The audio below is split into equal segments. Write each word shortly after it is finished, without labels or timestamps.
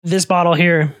This bottle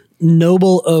here,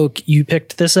 Noble Oak, you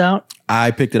picked this out? I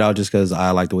picked it out just because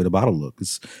I like the way the bottle looks.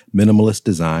 It's minimalist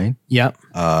design. Yep.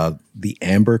 The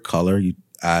amber color,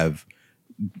 I've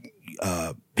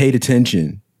paid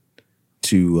attention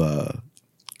to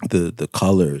the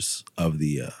colors of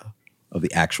the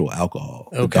actual alcohol.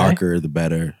 Okay. The darker, the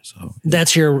better. So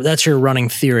that's your running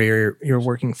theory or your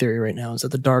working theory right now. Is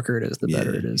that the darker it is, the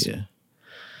better it is. Yeah.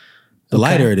 The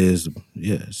lighter it is,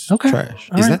 it's trash.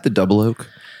 Is that the double oak?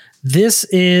 This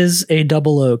is a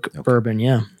double oak bourbon.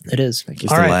 Yeah, it is. It's the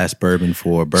last bourbon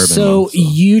for bourbon. So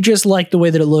you just like the way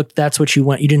that it looked. That's what you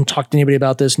went. You didn't talk to anybody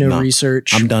about this. No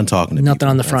research. I'm done talking to nothing people.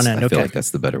 on the front end. I feel like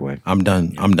that's the better way. I'm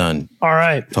done. All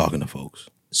right. Talking to folks.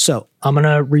 So I'm going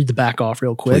to read the back off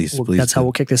real quick. Please that's how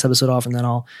we'll kick this episode off. And then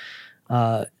I'll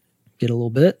get a little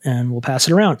bit and we'll pass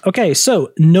it around. Okay.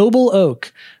 So Noble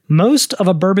Oak. Most of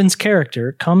a bourbon's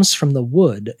character comes from the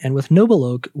wood, and with Noble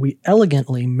Oak, we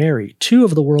elegantly marry two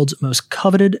of the world's most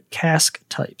coveted cask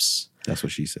types. That's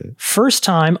what she said.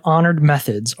 First-time honored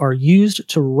methods are used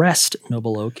to rest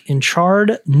Noble Oak in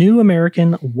charred New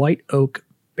American white oak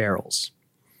barrels.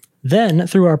 Then,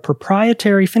 through our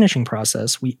proprietary finishing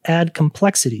process, we add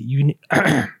complexity.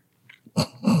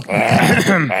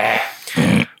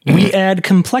 We add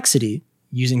complexity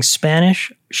using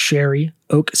Spanish sherry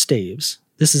oak staves.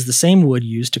 This is the same wood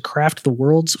used to craft the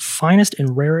world's finest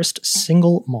and rarest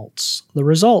single malts. The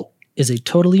result is a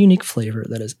totally unique flavor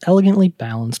that is elegantly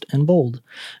balanced and bold.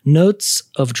 Notes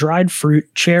of dried fruit,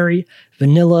 cherry,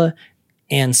 vanilla,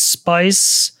 and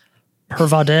spice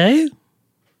pervade.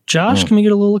 Josh, can we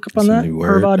get a little look up on that?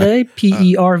 Pervade,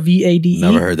 P-E-R-V-A-D-E.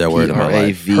 Never heard that word in my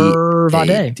life.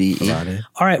 Pervade.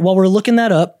 All right, while we're looking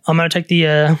that up, I'm going to take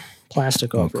the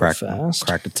plastic off real fast.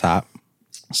 Crack the top.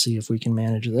 See if we can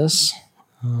manage this.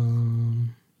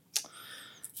 And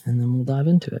then we'll dive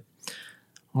into it.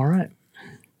 All right.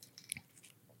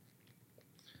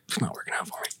 It's not working out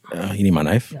for me. You need my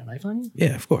knife? You got a knife on you?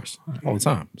 Yeah, of course. All the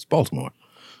time. It's Baltimore.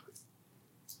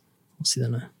 Let's see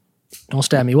that. Don't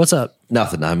stab me. What's up?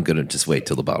 Nothing. I'm going to just wait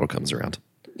till the bottle comes around.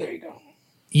 There you go.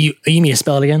 You need me to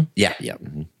spell it again? Yeah.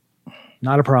 Mm-hmm.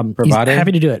 Not a problem. Pervade? He's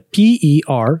happy to do it.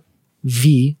 P-E-R-V-A-D-E.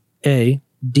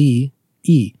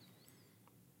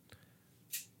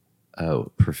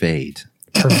 Oh, pervade.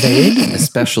 Pervade?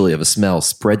 Especially of a smell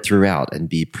spread throughout and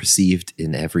be perceived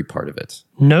in every part of it.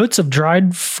 Notes of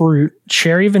dried fruit,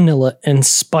 cherry vanilla, and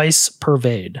spice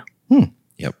pervade.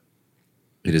 Yep.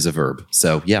 It is a verb.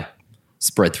 So, yeah.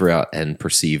 Spread throughout and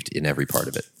perceived in every part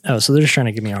of it. Oh, so they're just trying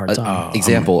to give me a hard time.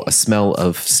 Example, a smell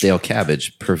of stale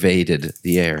cabbage pervaded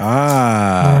the air.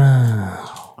 I'm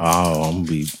going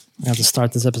to be... I have to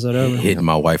start this episode over. Hitting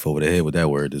my wife over the head with that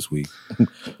word this week.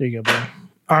 There you go, boy.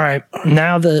 All right.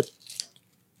 Now that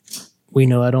we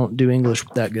know I don't do English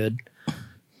that good.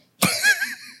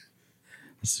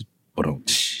 Hold on.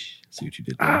 See what you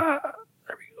did there.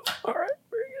 There we go. All right.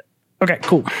 Very good. Okay,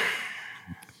 cool.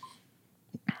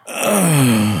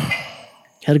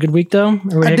 Had a good week, though?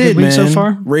 Everybody had a good week so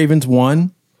far? Ravens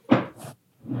won. To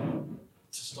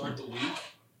start the week?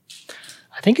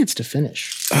 I think it's to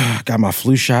finish. Got my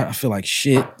flu shot. I feel like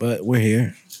shit, but we're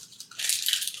here.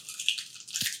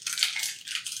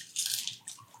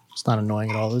 It's not annoying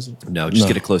at all, is it? No, just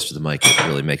get it close to the mic. It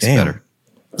really makes it better.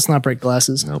 Let's not break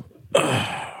glasses. Nope.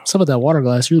 What's up with that water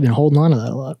glass? You've really been holding on to that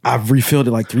a lot. I've refilled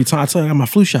it like 3 times. I got my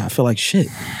flu shot. I feel like shit.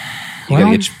 You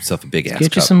got to get yourself a big ass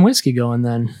Get you cup. some whiskey going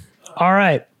then. All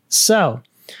right. So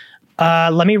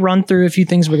let me run through a few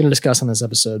things we're going to discuss on this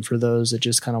episode for those that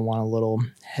just kind of want a little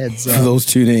heads up. For those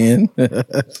tuning in.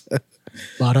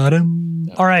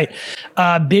 All right.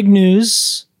 Big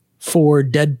news for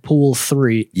Deadpool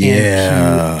 3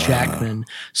 and Hugh Jackman.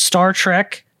 Star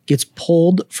Trek gets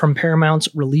pulled from Paramount's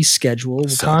release schedule.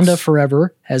 Wakanda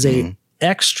Forever has a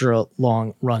extra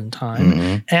long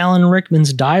runtime. Alan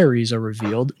Rickman's diaries are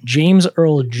revealed. James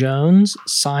Earl Jones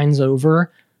signs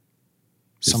over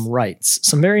some rights,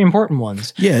 some very important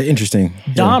ones. Yeah, interesting.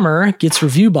 Dahmer gets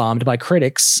review bombed by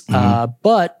critics,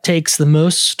 but takes the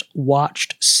most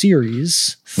watched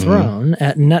series, Throne,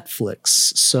 at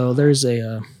Netflix. So there's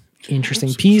a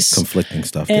interesting piece. Conflicting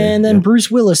stuff. And then Bruce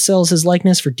Willis sells his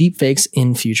likeness for deepfakes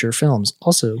in future films.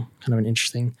 Also kind of an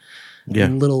interesting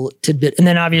little tidbit. And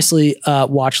then obviously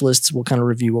watch lists will kind of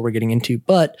review what we're getting into.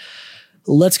 But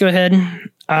let's go ahead,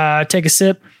 take a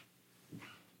sip.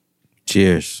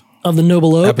 Cheers. Of the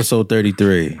Noble Oak. Episode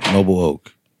 33, Noble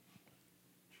Oak.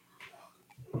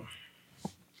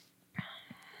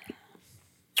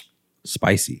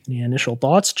 Spicy. Any initial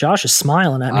thoughts? Josh is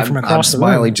smiling at me from across the room.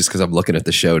 I'm smiling just because I'm looking at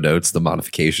the show notes, the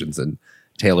modifications, and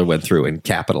Taylor went through and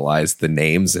capitalized the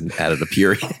names and added a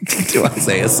period to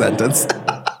Isaiah's sentence.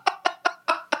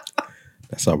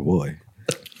 That's our boy.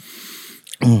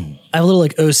 I have a little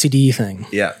like OCD thing.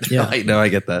 Yeah. Yeah. I know. I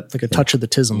get that. Like a touch of the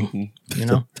tism, you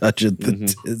know? Touch of the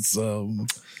tism.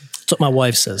 That's what my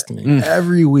wife says to me.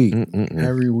 Every week.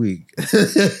 Every week.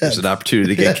 There's an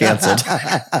opportunity to get canceled.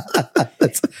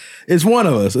 It's one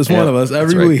of us. It's one of us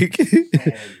every right. week.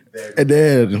 And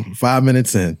then 5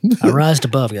 minutes in. I rised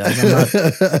above, guys.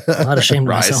 I'm not ashamed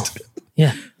of myself.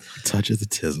 Yeah. Touch of the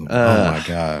tism. Oh my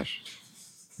gosh.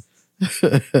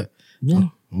 Yeah.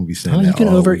 We'll be saying Oh,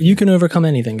 that you can overcome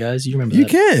anything, guys. You remember You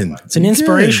that. can. It's an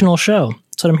inspirational show.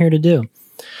 That's what I'm here to do.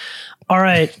 All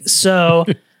right. So,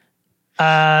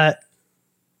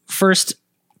 first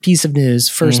piece of news,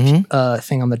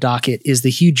 thing on the docket is the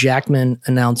Hugh Jackman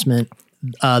announcement,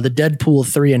 the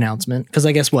Deadpool 3 announcement. Because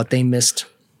I guess they missed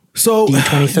So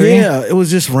D23? yeah, it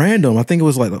was just random. I think it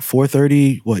was like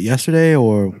 4:30, yesterday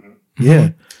or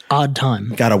odd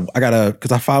time. I gotta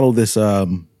because I follow this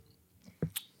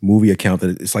movie account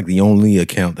that it's like the only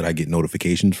account that I get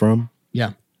notifications from.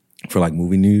 Yeah. For like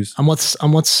movie news. On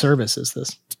what service is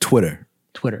this? Twitter.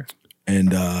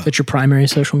 And That's your primary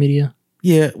social media?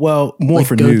 yeah, well, more Like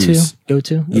for go news. to?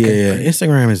 Okay, Yeah, great.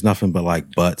 Instagram is nothing but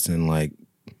like butts and like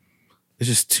it's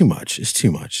just too much. It's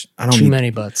too much. I don't Too need,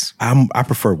 many butts. I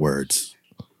prefer words.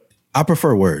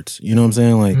 You know what I'm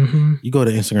saying? Like you go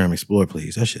to Instagram Explore,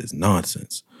 please. That shit is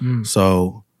nonsense.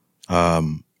 So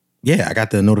yeah, I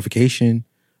got the notification.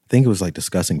 I think it was like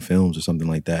discussing films or something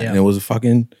like that. Yeah. And it was a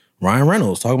fucking Ryan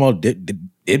Reynolds talking about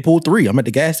Deadpool 3. I'm at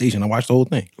the gas station. I watched the whole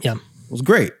thing. Yeah. It was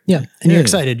great. Yeah. And you're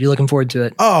excited. You're looking forward to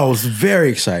it. Oh, I was very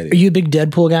excited. Are you a big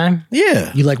Deadpool guy?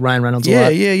 Yeah. You like Ryan Reynolds a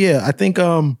lot? Yeah. I think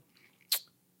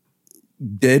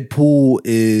Deadpool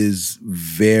is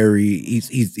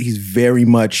he's very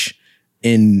much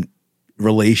in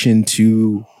relation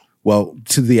to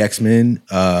the X-Men.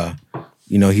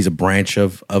 He's a branch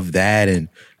of that, and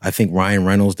I think Ryan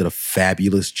Reynolds did a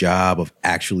fabulous job of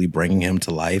actually bringing him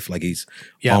to life. Like he's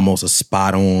almost a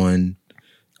spot on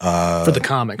For the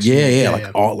comics.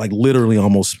 like literally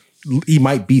almost he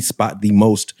might be the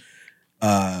most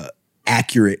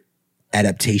accurate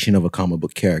adaptation of a comic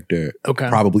book character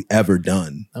probably ever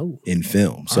done in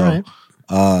film. So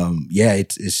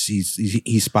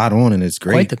he's spot on and it's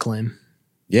great. Quite the claim.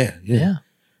 Yeah.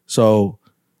 So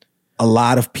a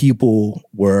lot of people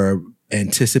were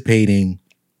anticipating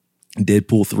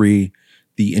Deadpool 3,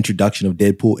 the introduction of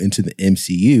Deadpool into the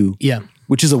MCU. Yeah.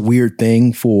 Which is a weird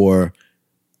thing for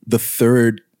the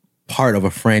third part of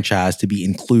a franchise to be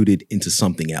included into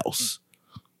something else.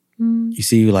 You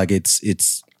see, like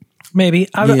it's maybe.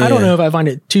 I don't know if I find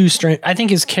it too strange. I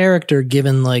think his character,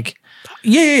 given like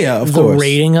of the course.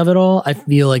 rating of it all, I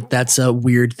feel like that's a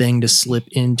weird thing to slip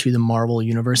into the Marvel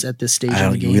universe at this stage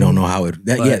of the game. We don't know how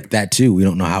that too. We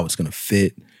don't know how it's going to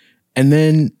fit. And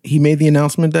then he made the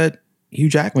announcement that Hugh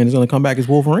Jackman is going to come back as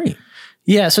Wolverine.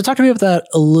 Yeah, so talk to me about that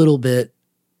a little bit.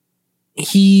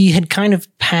 He had kind of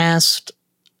passed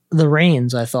the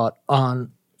reins, I thought,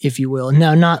 on, if you will.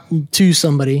 Now, not to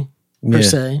somebody per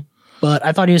se, but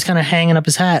I thought he was kind of hanging up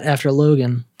his hat after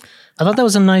Logan. I thought that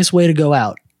was a nice way to go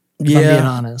out, if I'm being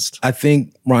honest. I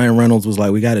think Ryan Reynolds was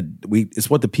like, it's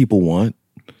what the people want,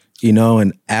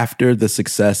 and after the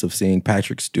success of seeing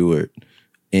Patrick Stewart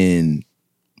in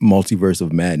Multiverse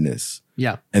of Madness,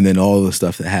 and then all the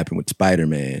stuff that happened with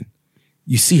Spider-Man,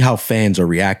 you see how fans are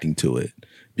reacting to it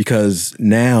because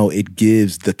now it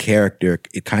gives the character,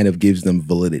 it kind of gives them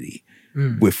validity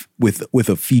with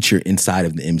a feature inside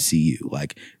of the MCU.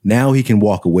 Like now he can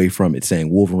walk away from it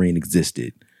saying Wolverine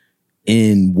existed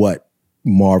in what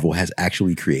Marvel has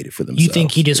actually created for themselves. You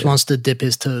think he just wants to dip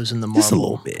his toes in the Marvel just a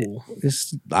little bit pool?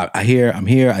 I'm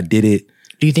here, I did it.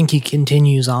 Do you think he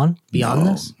continues on beyond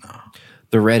this? No.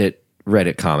 The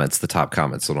Reddit comments, the top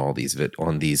comments on all these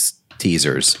these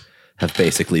teasers have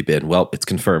basically been, well, it's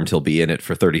confirmed he'll be in it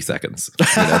for 30 seconds.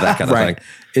 That kind of thing.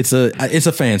 It's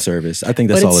a fan service. I think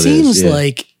that's all it is. But it seems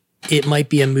like it might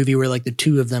be a movie where like the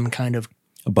two of them kind of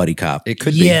a buddy cop. It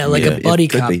could be. Yeah, like a buddy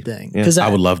cop thing. Because I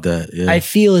would love that. Yeah. I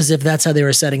feel as if that's how they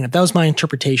were setting it up. That was my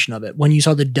interpretation of it. When you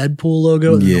saw the Deadpool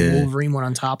logo and the Wolverine one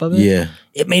on top of it,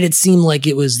 it made it seem like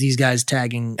it was these guys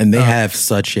tagging. And they have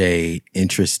such a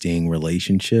interesting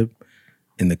relationship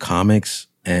in the comics,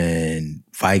 and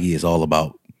Feige is all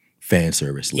about fan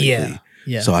service lately.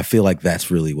 Yeah. So I feel like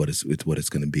that's really what it's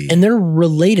going to be. And they're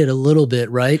related a little bit,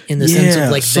 right? In the sense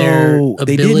of like their abilities.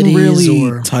 They didn't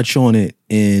really touch on it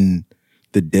in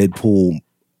the Deadpool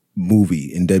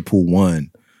movie, in Deadpool 1.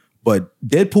 But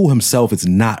Deadpool himself is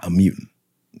not a mutant.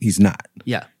 He's not.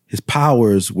 Yeah. His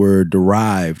powers were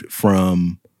derived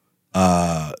from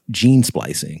gene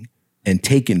splicing and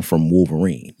taken from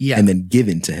Wolverine and then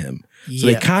given to him. So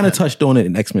they kind of touched on it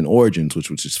in X-Men Origins,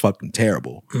 which was just fucking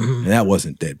terrible. And that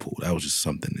wasn't Deadpool. That was just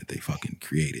something that they fucking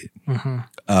created.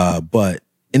 But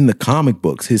in the comic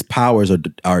books, his powers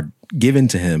are given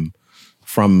to him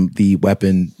from the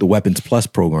Weapons Plus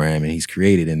program, and he's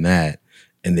created in that.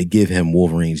 And they give him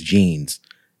Wolverine's genes,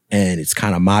 and it's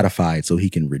kind of modified so he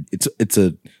can. It's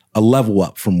a level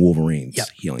up from Wolverine's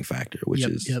healing factor, which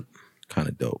is kind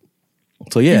of dope.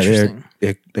 So yeah,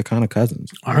 they're kind of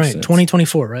cousins. All right,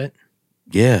 2024, right?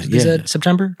 Yeah, Is that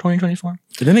September 2024?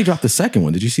 And then they dropped the second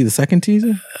one. Did you see the second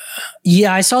teaser?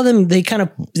 Yeah, I saw them. They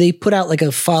put out like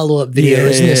a follow-up video.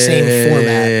 It's in the same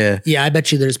format. Yeah, I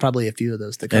bet you there's probably a few of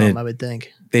those to come, I would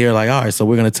think. They are like, all right, so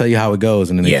we're going to tell you how it goes.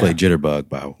 And then they play Jitterbug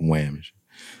by Wham.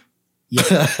 Yeah.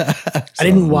 I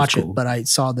didn't watch it, but I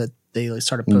saw that they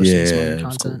started posting some of the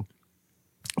content. Cool.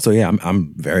 So yeah,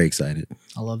 I'm very excited.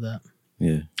 I love that.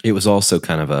 Yeah. It was also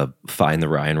kind of a find the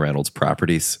Ryan Reynolds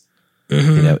properties.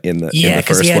 You know, in the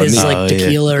because he had his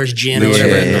tequila or his gin or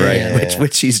whatever,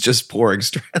 which he's just pouring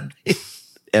straight,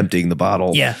 emptying the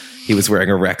bottle. Yeah, he was wearing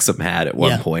a Wrexham hat at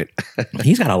one point.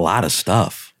 He's got a lot of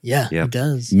stuff. Yeah, he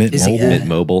does. Mint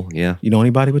Mobile. Yeah, you know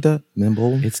anybody with that? Mint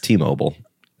Mobile? It's T-Mobile.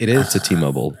 It is. It's a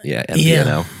T-Mobile. Yeah,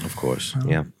 MVNO. Of course.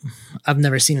 Yeah, I've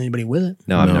never seen anybody with it.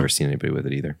 No, I've never seen anybody with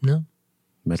it either. No.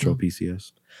 Metro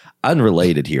PCS.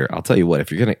 Unrelated here, I'll tell you what.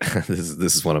 If you're gonna,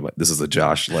 this is a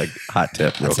Josh like hot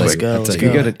tip, real quick.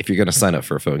 If you're gonna sign up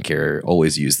for a phone carrier,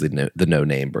 always use the no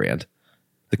name brand,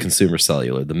 the Consumer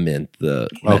Cellular, the Mint, the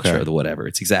Metro, the whatever.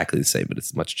 It's exactly the same, but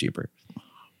it's much cheaper.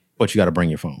 But you got to bring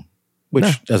your phone,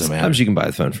 which doesn't matter. Sometimes you can buy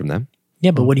the phone from them.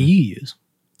 Yeah, but what do you use?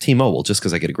 T-Mobile, just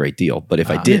because I get a great deal. But if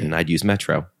I didn't, I'd use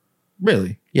Metro.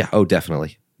 Really? Yeah. Oh,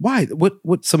 definitely. Why?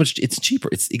 What? So much? It's cheaper.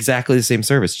 It's exactly the same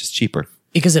service, just cheaper.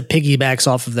 Because it piggybacks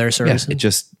off of their service.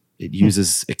 Yeah, it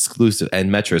uses exclusive,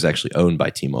 and Metro is actually owned by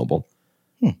T-Mobile.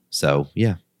 So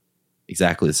yeah,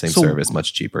 exactly the same service,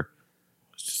 much cheaper.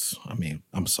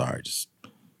 I'm sorry, just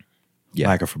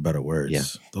lack of better words. Yeah.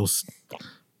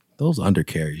 Those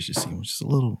undercarriage just seem just a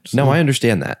little. I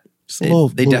understand that.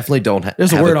 They definitely don't have.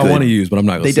 There's a word I want to use, but I'm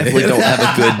not going to say it. They definitely don't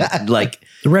have a good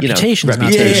the reputation's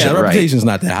not the reputation's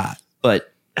not that hot.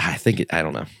 But I think I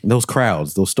don't know. Those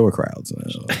store crowds. I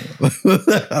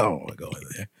don't want to go in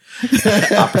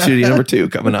there. Opportunity number 2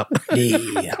 coming up.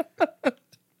 Yeah.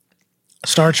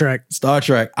 Star Trek.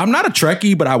 I'm not a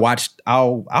Trekkie, but I'll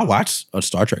watch a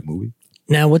Star Trek movie.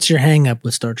 Now, what's your hang up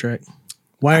with Star Trek?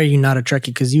 Why are you not a Trekkie?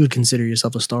 Because you would consider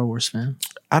yourself a Star Wars fan.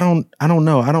 I don't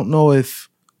know. I don't know if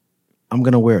I'm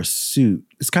gonna wear a suit.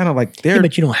 It's kind of like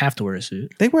but you don't have to wear a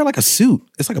suit. They wear like a suit.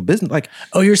 It's like a business. Like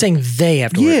you're saying they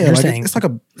have to wear. You're saying it's a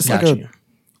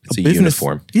business,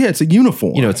 uniform. Yeah, it's a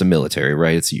uniform. You know, it's a military,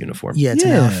 right? It's a uniform. Yeah, it's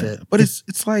an outfit. But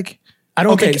it's like I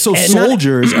don't think so.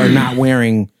 Soldiers are not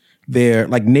wearing their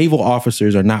naval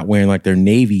officers are not wearing like their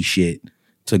Navy shit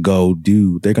to go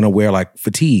do. They're gonna wear like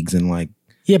fatigues and like.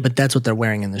 Yeah, but that's what they're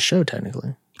wearing in the show,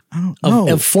 technically. I don't know.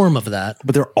 A form of that.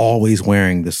 But they're always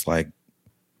wearing this like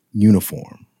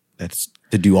uniform that's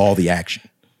to do all the action.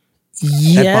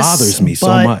 Yes, that bothers me so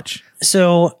much.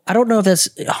 So I don't know if that's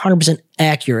 100%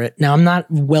 accurate. Now, I'm not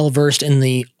well versed in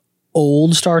the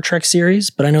old Star Trek series,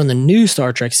 but I know in the new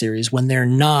Star Trek series, when they're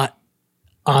not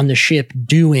on the ship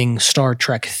doing Star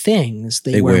Trek things,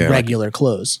 they wear regular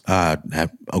clothes.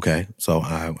 Okay. So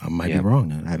I might be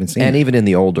wrong. I haven't seen it. And even in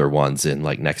the older ones in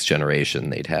like Next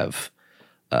Generation, they'd have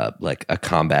like a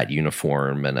combat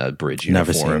uniform and a bridge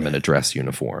uniform and a dress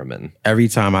uniform. And every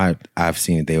time I've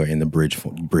seen it, they were in the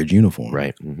bridge uniform.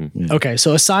 Right. Mm-hmm. Yeah. Okay.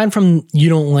 So aside from you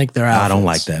don't like their outfits. I don't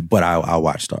like that, but I'll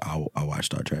watch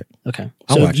Star Trek. Okay.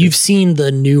 So you've seen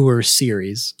the newer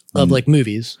series of like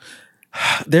movies.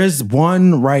 There's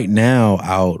one right now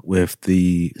out with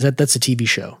that's a TV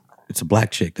show. It's a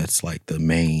black chick that's like the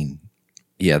main.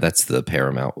 Yeah, that's the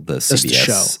Paramount, the CBS the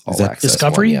show. All Is that access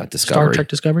Discovery? One. Yeah, Discovery. Star Trek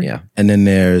Discovery? Yeah. And then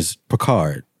there's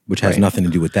Picard, which has nothing to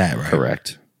do with that, right?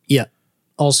 Correct. Yeah.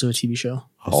 Also a TV show.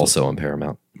 Also on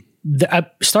Paramount.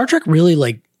 Star Trek really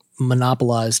like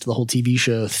monopolized the whole TV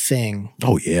show thing.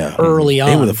 Oh yeah. Early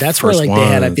on. That's where like they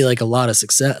had, I feel like, a lot of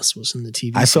success was in the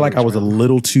TV. I feel like I was a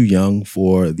little too young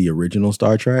for the original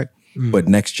Star Trek, but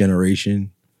Next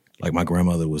Generation, like my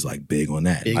grandmother was like big on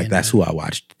that. Like that's who I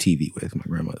watched TV with, my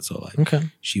grandmother. So like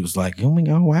she was like, "You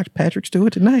gonna watch Patrick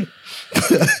Stewart tonight?"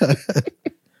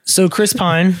 So Chris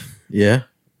Pine. Yeah.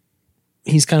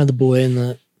 He's kind of the boy in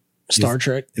the Star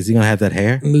Trek. Is he gonna have that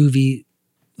hair? Movie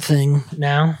thing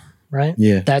now, right?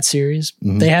 Yeah. That series.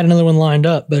 They had another one lined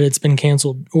up, but it's been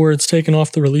canceled or it's taken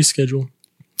off the release schedule.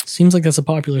 Seems like that's a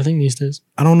popular thing these days.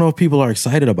 I don't know if people are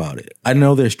excited about it. I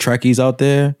know there's Trekkies out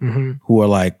there who are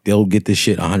like, they'll get this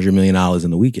shit $100 million in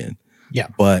the weekend. Yeah.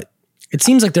 But It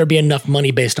seems like there'd be enough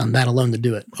money based on that alone to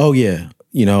do it. Oh yeah,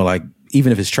 like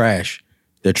even if it's trash,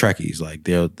 they're Trekkies. Like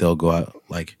they'll go out.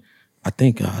 Like I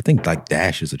think like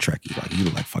Dash is a Trekkie. Like he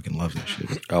like fucking loves that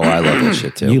shit. Oh, I love that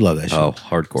shit too. You love that shit. Oh,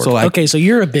 hardcore. So okay, so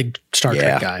you're a big Star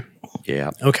Trek guy.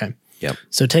 Yeah. Okay. Yep.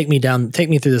 So take me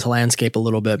through this landscape a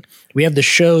little bit. We have the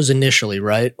shows initially,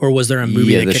 right? Or was there a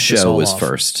movie that kicked this all off? The show was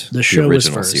first. The show was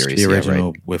first. Series, the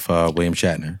original with William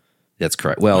Shatner. That's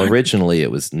correct. Well, originally it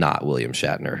was not William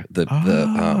Shatner.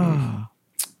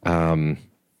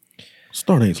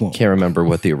 Star name's long. Can't remember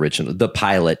what the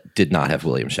pilot did not have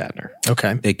William Shatner.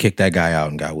 Okay. They kicked that guy out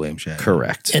and got William Shatner.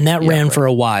 Correct. And that ran for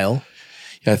a while.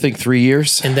 Yeah, I think 3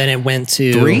 years. And then it went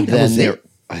to 3.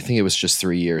 I think it was just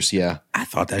 3 years. Yeah. I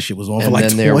thought that shit was on And for like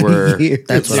then 20 there were years.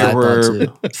 That's what I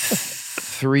thought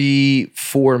too.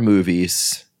 4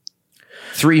 movies.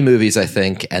 3 movies, I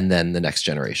think, and then the Next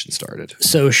Generation started.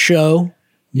 So show,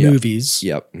 movies,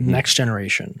 Yep. Mhm. Next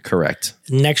Generation. Correct.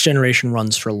 Next Generation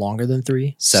runs for longer than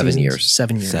 3 7 seasons? years.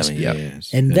 7 years. 7 Yep. years.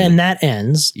 And then that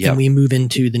ends, Yep. and we move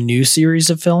into the new series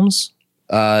of films.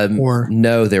 Or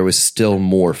No, there was still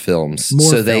more films.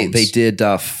 More They films. did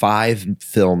 5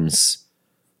 films.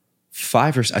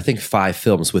 5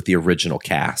 films with the original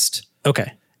cast.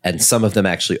 okay, And some of them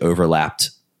actually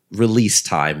overlapped release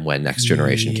time when Next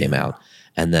Generation came out.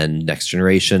 And then Next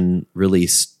Generation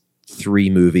released 3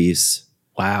 movies.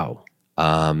 wow,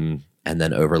 And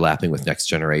then overlapping with Next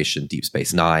Generation, Deep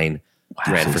Space Nine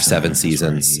ran for 7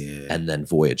 seasons. right, yeah. And then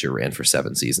Voyager ran for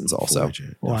 7 seasons also.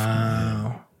 Voyager.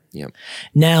 wow. Yep.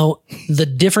 Now the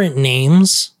different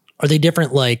names, are they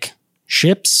different like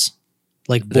ships?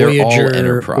 Like They're all Voyager,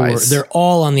 Enterprise. or they're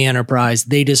all on the Enterprise.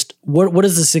 They just what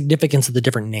is the significance of the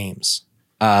different names?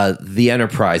 The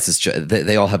Enterprise is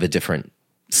they all have a different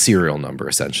serial number.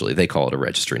 Essentially, they call it a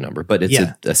registry number, but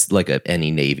it's like any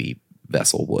Navy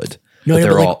vessel would. No, but no,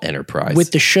 they're but all like, Enterprise.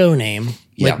 With the show name,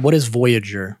 like what is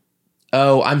Voyager?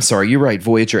 Oh, I'm sorry. You're right.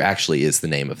 Voyager actually is the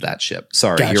name of that ship.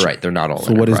 Sorry, Gotcha. you're right. They're not all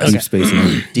So what is Enterprise. Deep Space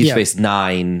Nine? Deep Yeah. Space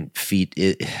 9 feet.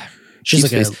 Just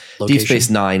like a Deep location? Space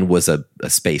 9 was a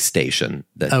space station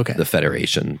that Okay. the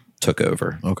Federation took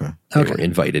over. Okay. They were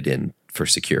invited in for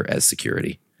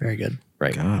security. Very good.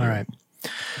 Right. All right.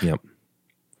 Yep.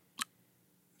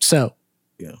 So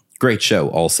Great show.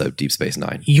 Also, Deep Space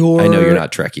Nine. I you're know you're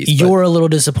not Trekkies. You're a little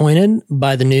disappointed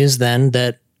by the news then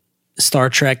that Star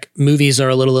Trek movies are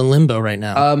a little in limbo right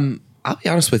now. I'll be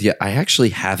honest with you. I actually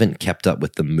haven't kept up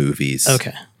with the movies.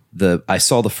 Okay. I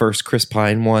saw the first Chris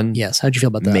Pine one. Yes. How'd you feel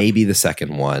about that? Maybe the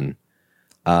second one.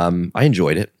 I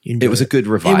enjoyed it. enjoyed It was a good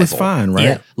revival. It was fine, right?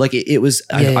 Yeah. Like it was.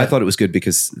 Yeah. I thought it was good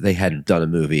because they hadn't done a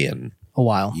movie in A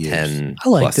while. 10 I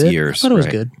liked plus it. years. I thought it was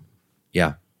right? good.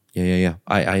 Yeah.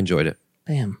 I enjoyed it.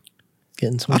 Bam.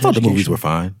 Getting some I thought the education. movies were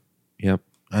fine. Yep.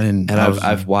 I didn't. And I was-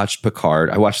 I've watched Picard.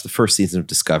 I watched the first season of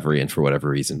Discovery, and for whatever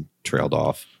reason, trailed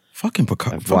off. fucking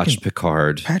Picard. I've watched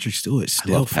Picard. Patrick Stewart I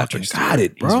still love fucking Patrick got Stewart.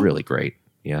 it, bro. He's really great.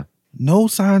 Yeah. No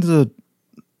signs of.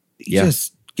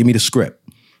 Just give me the script.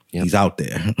 Yep. He's out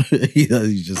there.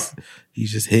 he's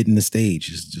just hitting the stage.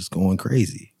 Just going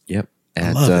crazy. Yep.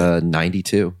 love At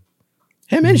 92.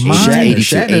 Him and Mine-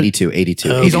 Shatner.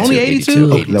 82. He's only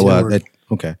 82. 82. Okay.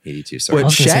 Okay. 82, I sorry. But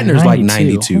was gonna say Shatner's like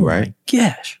 92, Oh right? my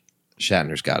gosh.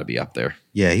 Shatner's got to be up there.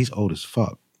 Yeah, he's old as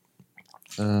fuck.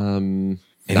 And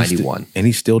 91. and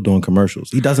he's still doing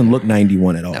commercials. He doesn't look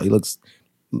 91 at all. He looks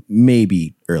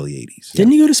maybe early 80s.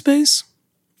 Didn't he go to space?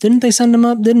 Didn't they send him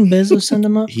up? Didn't Bezos send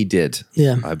him up? He did.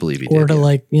 Yeah. I believe he Or did. to yeah.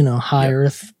 like, high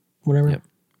Earth, whatever. Yep.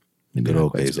 Maybe Good not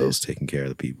old quite Bezos space. taking care of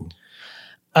the people.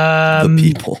 the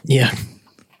people. Yeah.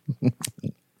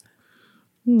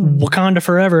 Wakanda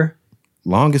forever.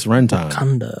 Longest runtime.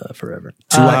 Wakanda forever.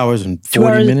 2 hours and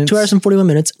 40 minutes. 2 hours and 41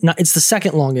 minutes. No, it's the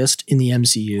second longest in the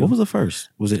MCU. What was the first?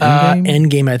 Was it Endgame?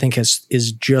 Endgame, I think, is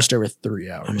just over 3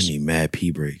 I'm gonna hours. need mad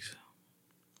pee breaks.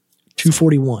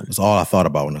 241. That's all I thought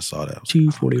about when I saw that.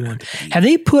 241. Have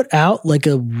they put out like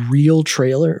a real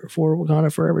trailer for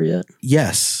Wakanda Forever yet?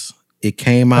 Yes, it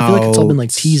came out. I feel like it's all been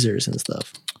like teasers and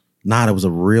stuff. Nah, it was a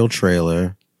real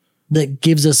trailer. That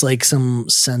gives us like some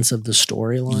sense of the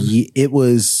storyline. It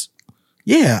was,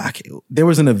 there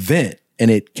was an event and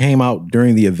it came out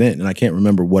during the event and I can't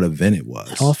remember what event it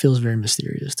was. It all feels very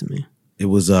mysterious to me. It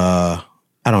was, I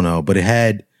don't know, but it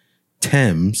had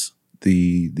Thames,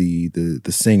 the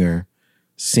singer,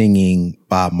 singing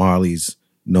Bob Marley's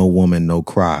 "No Woman, No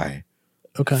Cry"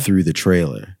 Okay. through the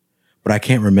trailer. But I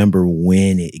can't remember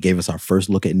when it gave us our first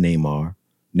look at Namor,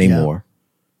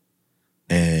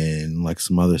 and like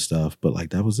some other stuff. But like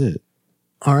that was it.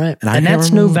 All right. And I And can't that's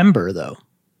remember- November though.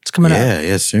 It's coming up.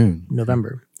 Yeah, soon.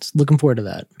 November. Looking forward to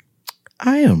that.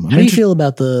 I am. How do you feel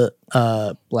about the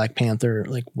Black Panther,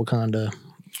 like Wakanda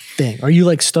thing. Are you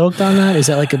like stoked on that? Is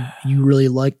that like you really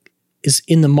like is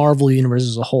in the Marvel universe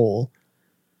as a whole?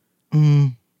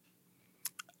 I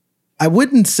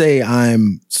wouldn't say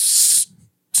I'm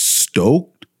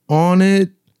stoked on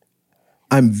it.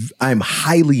 I'm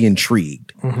highly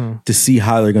intrigued to see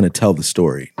how they're going to tell the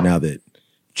story now that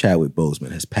Chadwick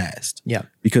Boseman has passed. Yeah.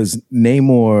 Because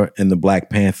Namor and the Black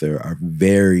Panther are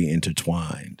very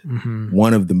intertwined.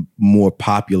 One of the more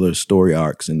popular story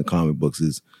arcs in the comic books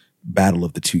is Battle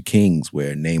of the Two Kings,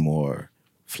 where Namor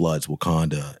floods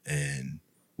Wakanda, and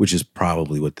which is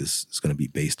probably what this is going to be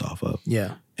based off of.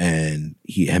 Yeah. And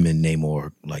him and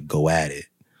Namor like go at it.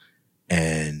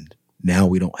 And now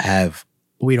we don't have him.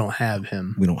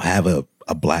 We don't have a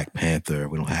Black Panther.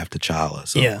 We don't have T'Challa.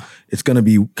 So yeah. It's going to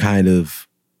be kind of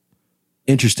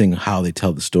interesting how they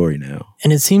tell the story now.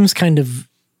 And it seems kind of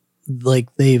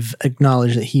like they've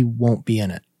acknowledged that he won't be in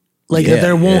it. Like that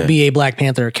there won't be a Black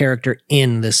Panther character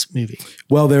in this movie.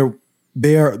 Well,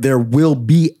 there will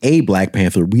be a Black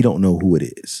Panther. We don't know who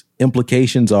it is.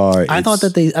 Implications are I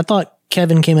thought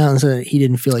Kevin came out and said that he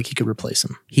didn't feel like he could replace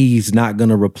him. He's not going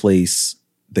to replace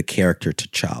the character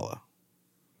T'Challa.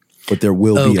 But there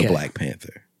will be a Black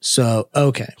Panther. So,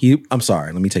 okay. I'm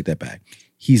sorry, let me take that back.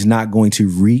 He's not going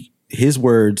to his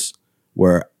words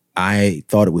were, I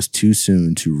thought it was too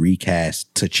soon to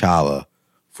recast T'Challa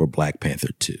for Black Panther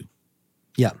 2.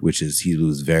 Yeah. Which is, he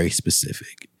was very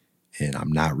specific. And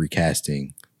I'm not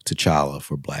recasting T'Challa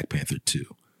for Black Panther 2.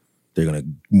 They're going to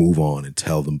move on and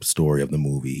tell the story of the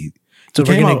movie. So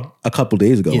he came out a couple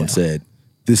days ago and said,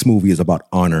 this movie is about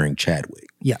honoring Chadwick.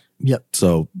 Yeah. Yep.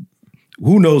 So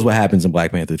who knows what happens in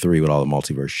Black Panther 3 with all the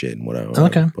multiverse shit and whatever.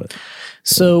 Okay. But,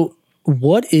 so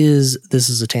this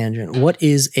is a tangent. What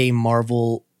is a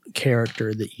Marvel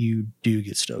character that you do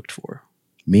get stoked for?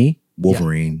 Me?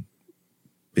 Wolverine. Yeah.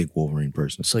 Big Wolverine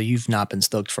person. So you've not been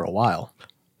stoked for a while.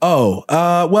 Oh,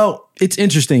 well, it's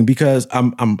interesting because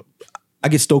I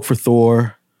get stoked for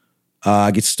Thor. I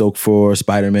get stoked for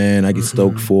Spider-Man. I get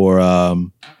stoked for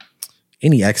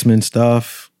any X-Men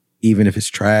stuff. Even if it's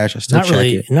trash, I still check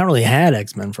it. Not really had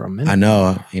X-Men for a minute. I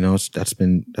know, that's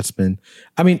been.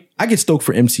 I mean, I get stoked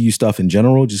for MCU stuff in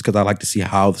general, just because I like to see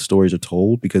how the stories are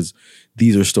told. Because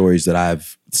these are stories that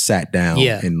I've sat down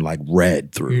and like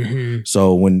read through.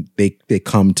 So when they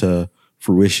come to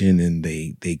fruition and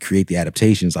they create the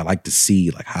adaptations, I like to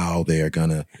see like how they're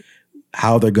gonna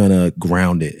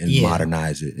ground it and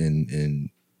modernize it in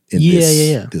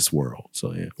this world.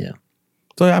 So yeah.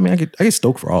 So I mean, I get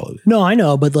stoked for all of it. No, I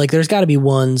know, but like, there's got to be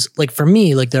ones like for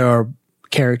me, like there are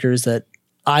characters that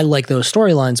I like those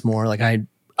storylines more. Like I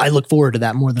look forward to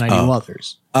that more than I do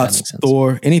others.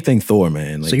 Thor, anything Thor,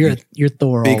 man. Like, so you're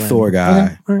Thor, big Thor guy.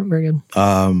 Okay. All right, very good.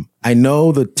 I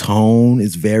know the tone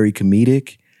is very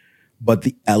comedic, but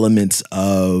the elements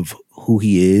of who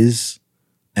he is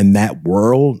and that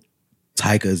world,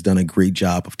 Taika has done a great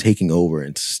job of taking over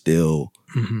and still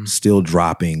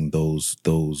dropping those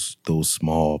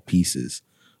small pieces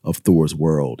of Thor's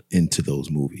world into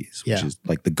those movies, which is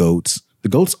like the goats. The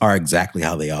goats are exactly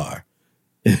how they are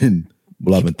in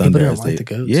Love and Thunder. People don't like the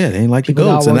goats. Yeah, they ain't like the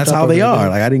goats, and that's how they are.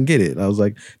 Like I didn't get it. I was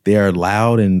like, they are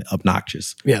loud and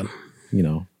obnoxious. Yeah,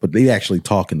 but they actually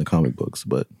talk in the comic books.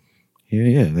 But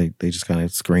they just kind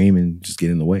of scream and just get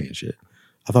in the way and shit.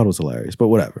 I thought it was hilarious, but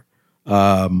whatever.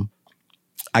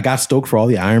 I got stoked for all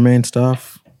the Iron Man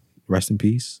stuff. Rest in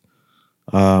peace.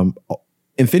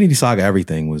 Infinity Saga,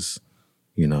 everything was,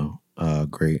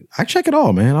 great. I check it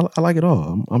all, man. I like it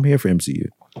all. I'm here for MCU.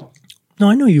 No,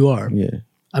 I know you are. Yeah.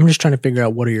 I'm just trying to figure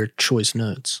out what are your choice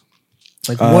notes.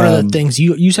 Like, what are the things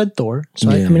you said Thor? So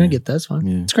I mean, I get that. It's fine.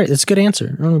 Yeah. It's great. That's a good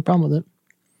answer. I don't have a problem with it.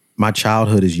 My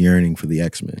childhood is yearning for the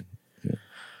X-Men. Yeah.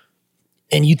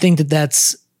 And you think that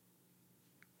that's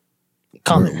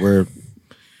coming? I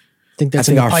think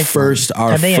our first.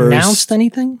 Have they announced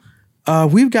anything?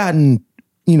 We've gotten,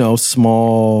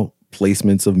 small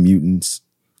placements of mutants.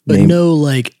 But no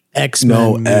like X-Men.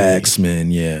 No movie.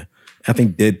 X-Men, yeah. I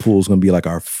think Deadpool is going to be like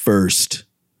our first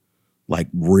like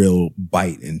real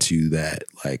bite into that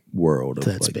like world of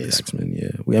like the X-Men,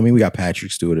 yeah. We got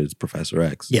Patrick Stewart as Professor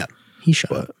X. Yeah, he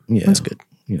showed up. Yeah, that's good.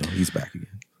 He's back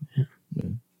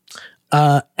again.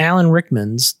 Yeah. Alan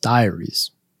Rickman's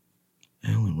diaries.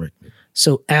 Alan Rickman.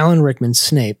 So Alan Rickman,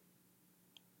 Snape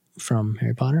from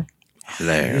Harry Potter.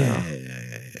 There. Yeah.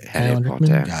 Alan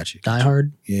Rickman. Got you. Die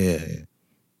Hard. Yeah.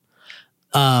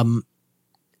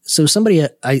 So somebody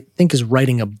I think is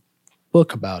writing a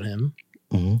book about him,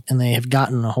 and they have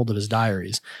gotten a hold of his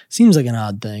diaries. Seems like an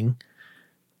odd thing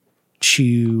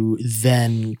to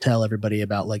then tell everybody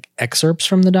about like excerpts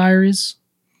from the diaries.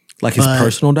 Like his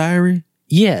personal diary?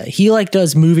 Yeah, he like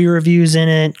does movie reviews in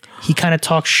it. He kind of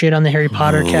talks shit on the Harry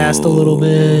Potter cast a little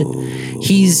bit.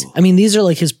 These are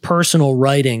like his personal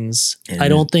writings. I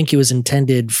don't think it was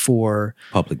intended for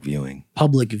public viewing.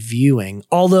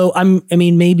 Although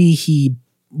maybe he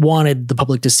wanted the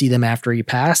public to see them after he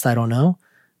passed. I don't know.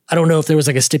 I don't know if there was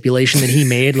like a stipulation that he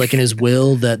made like in his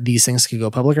will that these things could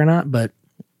go public or not, but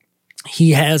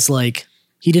he has like,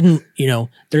 he didn't,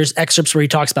 there's excerpts where he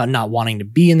talks about not wanting to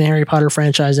be in the Harry Potter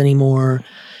franchise anymore.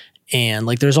 And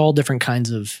like, there's all different kinds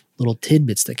of little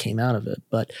tidbits that came out of it.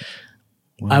 But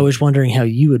I was wondering how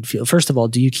you would feel. First of all,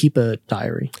 do you keep a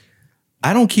diary?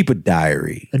 I don't keep a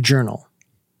diary. A journal.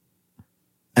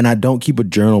 And I don't keep a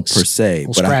journal per se.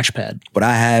 But scratch pad. But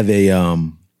I have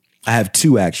I have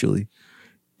two actually.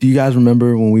 Do you guys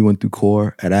remember when we went through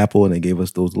Core at Apple and they gave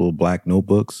us those little black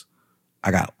notebooks?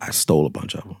 I stole a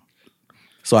bunch of them.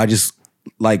 So I just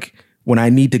like when I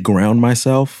need to ground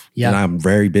myself and I'm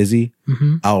very busy,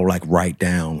 I'll like write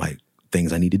down like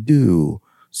things I need to do,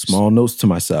 small notes to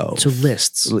myself. So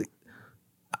lists.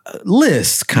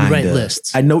 Lists kind of. Write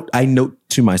lists. I note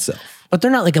to myself. But they're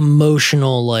not like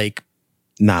emotional like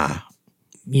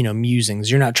musings.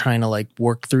 You're not trying to like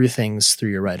work through things through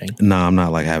your writing. Nah, I'm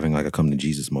not like having like a come to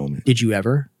Jesus moment. Did you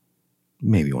ever?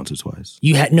 Maybe once or twice.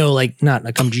 You had like not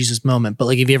a come Jesus moment, but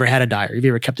like have you ever had a diary? Have you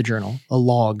ever kept a journal, a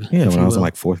log? Yeah, when I was in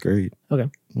like 4th grade. Okay.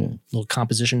 Yeah. Little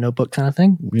composition notebook kind of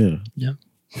thing? Yeah. Yeah.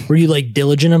 Were you like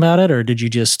diligent about it or did you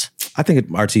just? I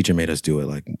think our teacher made us do it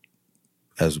like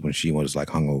as when she was like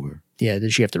hungover. Yeah.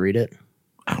 Did she have to read it?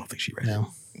 I don't think she read it.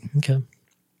 Okay. You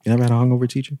never had a hungover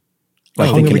teacher? Like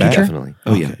hungover teacher? Definitely.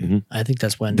 Oh yeah. Mm-hmm. I think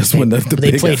that's when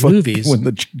they played movies. When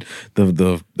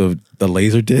the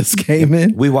laser disc came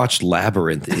in. We watched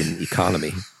Labyrinth in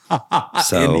economy.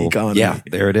 So In economy. yeah,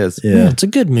 there it is. Yeah, it's a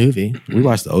good movie. We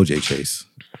watched the OJ chase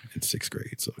in 6th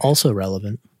grade. So Also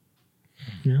relevant.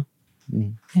 Yeah.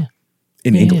 Yeah.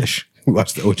 in English, we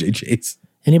watched the OJ chase.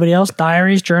 Anybody else?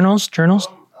 Diaries, journals?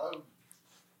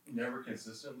 Never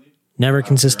consistently. Never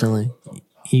consistently.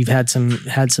 You've had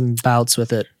some bouts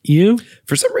with it. You?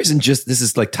 For some reason, just this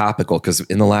is like topical because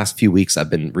in the last few weeks I've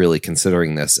been really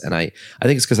considering this, and I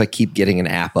think it's because I keep getting an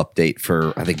app update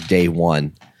for I think day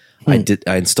one. I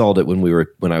installed it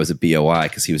when I was at BOI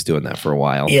because he was doing that for a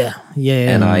while. Yeah.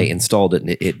 And I installed it,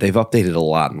 and they've updated a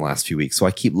lot in the last few weeks. So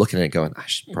I keep looking at it, going, I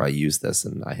should probably use this,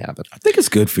 and I haven't. I think it's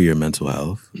good for your mental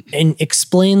health. And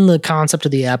explain the concept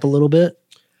of the app a little bit.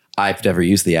 I've never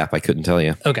used the app. I couldn't tell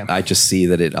you. Okay. I just see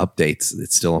that it updates.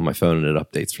 It's still on my phone, and it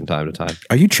updates from time to time.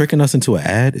 Are you tricking us into an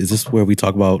ad? Is this where we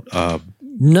talk about?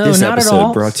 No, this not episode at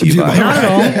all. brought to you by. Not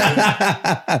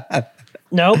at all.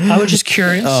 Nope. I was just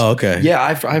curious. Oh, okay. Yeah,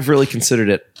 I've really considered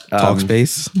it.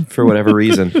 Talkspace for whatever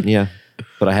reason. Yeah.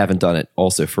 But I haven't done it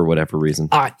also for whatever reason.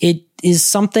 It is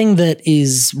something that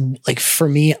is like for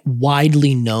me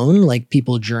widely known. Like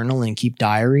people journal and keep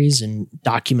diaries and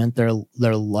document their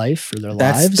life or their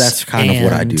lives. That's kind of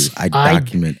what I do. I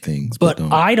document things, but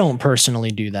I don't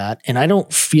personally do that, and I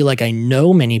don't feel like I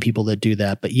know many people that do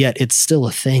that. But yet, it's still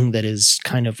a thing that is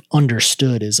kind of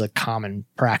understood as a common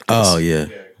practice. Oh yeah.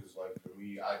 Yeah, because like for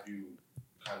me, I do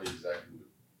kind of exactly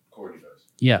what Corey does.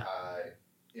 Yeah.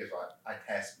 I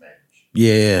task manage.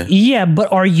 Yeah. Yeah,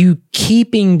 but are you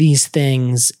keeping these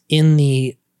things in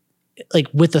the like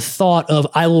with the thought of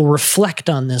I will reflect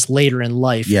on this later in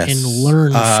life and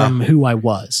learn from who I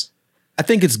was? I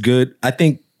think it's good. I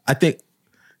think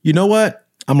you know what?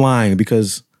 I'm lying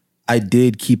because I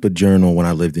did keep a journal when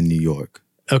I lived in New York.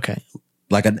 Okay.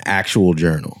 Like an actual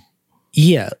journal.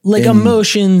 Yeah, like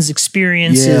emotions,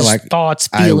 experiences, thoughts,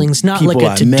 feelings, not like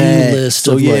a to-do list.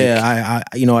 So I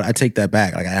you know what? I take that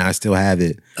back. Like I still have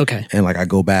it. Okay, and like I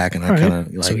go back and I kind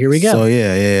of like. So here we go. So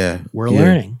yeah, we're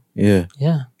learning. Yeah.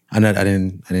 I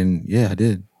did. Yeah, I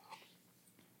did.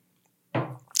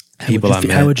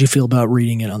 How would you feel about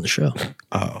reading it on the show?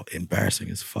 Oh, embarrassing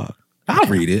as fuck. I'll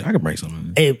read it. I can bring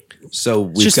something. So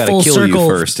we've got to kill you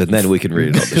first, and then we can read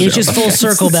it on the show. It's just full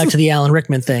circle back to the Alan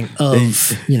Rickman thing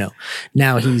of,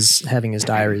 now he's having his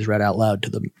diaries read out loud to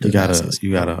the masses.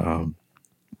 You gotta,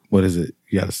 what is it?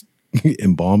 You gotta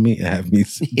embalm me and have me.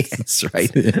 That's right.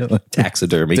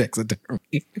 Taxidermy.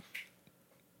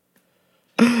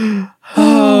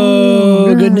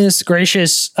 Oh, goodness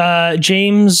gracious.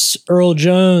 James Earl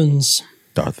Jones.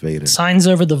 Darth Vader signs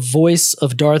over the voice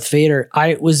of Darth Vader.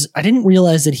 I didn't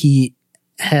realize that he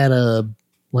had a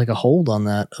hold on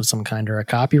that of some kind, or a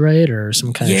copyright or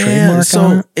some kind of trademark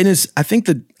on it. It is. I think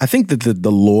that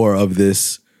the lore of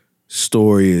this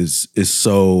story is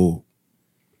so,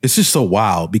 it's just so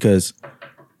wild because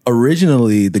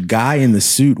originally the guy in the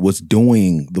suit was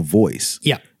doing the voice.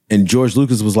 Yeah. And George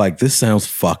Lucas was like, this sounds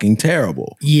fucking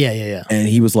terrible. Yeah. And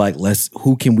he was like,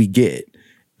 who can we get?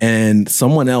 And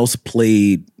someone else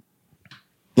played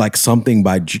like something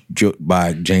by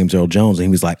James Earl Jones. And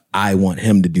he was like, I want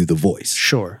him to do the voice.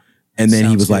 Sure. And then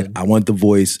he was like, I want the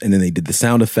voice. And then they did the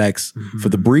sound effects for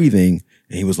the breathing.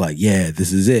 And he was like, yeah,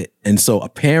 this is it. And so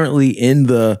apparently in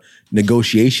the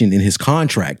negotiation in his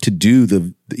contract to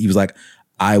do he was like,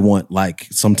 I want like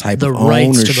some type of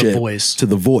ownership to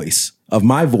the voice of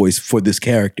my voice for this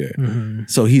character.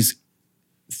 So he's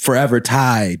forever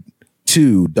tied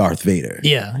to Darth Vader.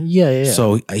 Yeah.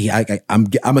 So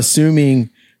I'm assuming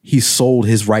he sold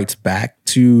his rights back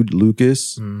to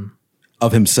Lucas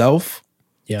of himself.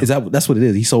 Yeah. That's what it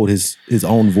is? He sold his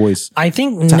own voice. I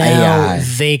think now AI.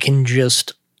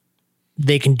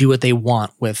 They can do what they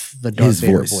want with the Darth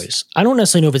Vader voice. I don't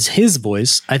necessarily know if it's his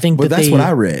voice. I think that's what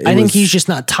I read. I think he's just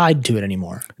not tied to it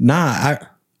anymore. Nah,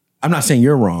 I'm not saying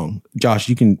you're wrong. Josh,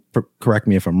 you can correct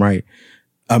me if I'm right.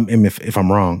 If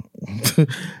I'm wrong.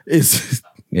 It's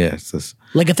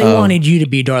like if they wanted you to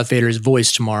be Darth Vader's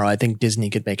voice tomorrow, I think Disney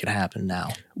could make it happen now.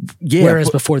 Yeah. Whereas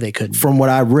before they couldn't. From what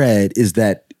I read is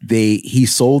that he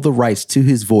sold the rights to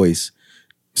his voice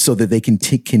so that they can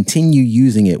continue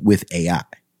using it with AI.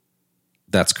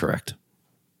 That's correct.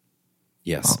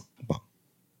 Yes.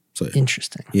 So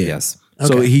interesting. Yeah. Yes. Okay.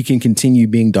 So he can continue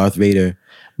being Darth Vader.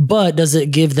 But does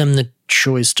it give them the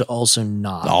choice to also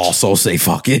not? Also say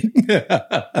fuck it.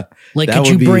 Like, could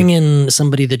you bring in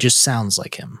somebody that just sounds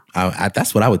like him?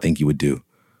 That's what I would think you would do.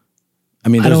 I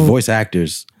mean, there's voice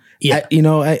actors. Yeah.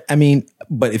 I mean,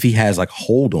 but if he has like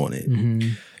hold on it.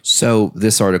 Mm-hmm. So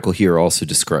this article here also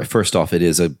describes, first off, it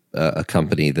is a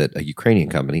company a Ukrainian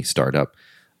company, startup,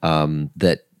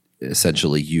 that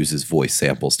essentially uses voice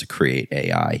samples to create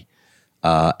AI.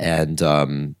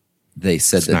 And they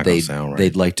said that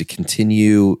they'd like to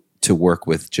continue to work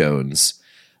with Jones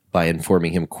by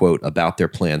informing him, quote, about their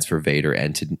plans for Vader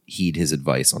and to heed his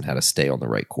advice on how to stay on the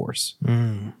right course.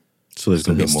 So there's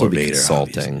going to be more Vader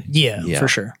consulting. Yeah, for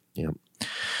sure. Yeah.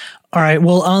 All right.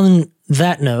 Well, on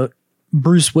that note,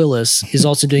 Bruce Willis is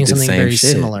also doing something very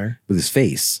similar. With his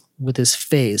face.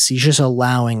 He's just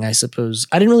allowing, I suppose.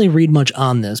 I didn't really read much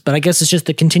on this, but I guess it's just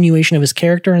the continuation of his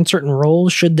character in certain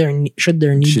roles. Should there need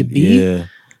to be? Yeah.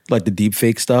 Like the deep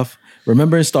fake stuff.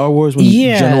 Remember in Star Wars when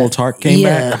General Tark came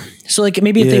back? So like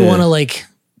maybe if they want to like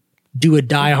do a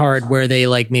Die Hard where they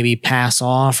like maybe pass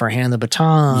off or hand the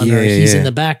baton or he's in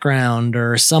the background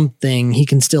or something, he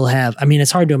can still have. I mean,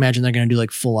 it's hard to imagine they're going to do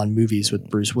like full on movies with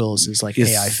Bruce Willis's like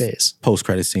AI face. Post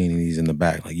credit scene and he's in the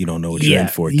back, like you don't know what you're in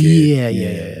for,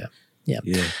 kid. Yeah.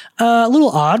 A little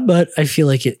odd, but I feel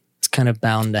like it's kind of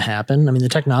bound to happen. I mean, the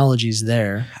technology's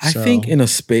there. I think in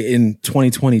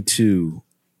 2022.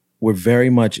 We're very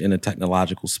much in a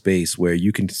technological space where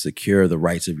you can secure the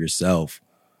rights of yourself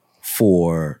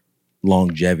for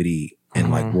longevity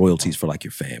and like royalties for like your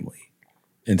family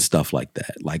and stuff like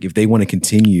that. Like if they want to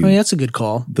continue, that's a good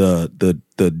call. The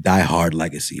Die Hard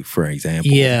legacy, for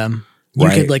example. Yeah, you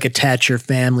could like attach your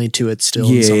family to it still.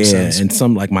 In some sense. And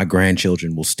some like my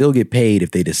grandchildren will still get paid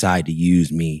if they decide to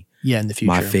use me. In the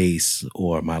future, my face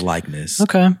or my likeness.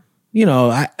 Okay.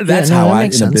 That's how I,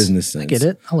 in a business sense. I get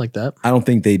it. I like that. I don't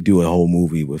think they do a whole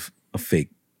movie with a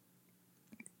fake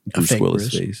Bruce Willis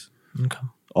face. Okay.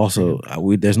 Also,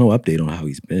 there's no update on how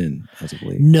he's been as of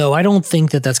late. No, I don't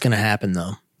think that that's going to happen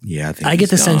though. Yeah, I get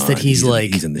the sense that he's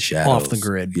in the shadows. Off the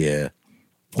grid. Yeah.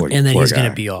 And then he's going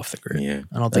to be off the grid. Yeah.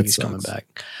 I don't think he's coming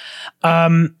back.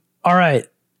 All right.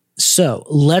 So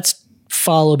let's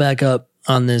follow back up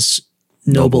on this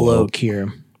noble oak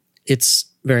here. It's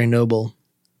very noble.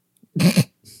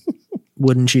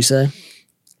 Wouldn't you say?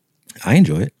 I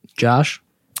enjoy it. Josh?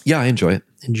 Yeah, I enjoy it.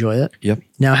 Enjoy it? Yep.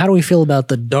 Now, how do we feel about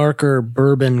the darker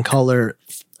bourbon color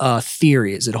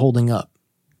theory? Is it holding up?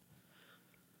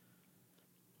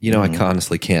 I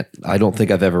honestly can't. I don't think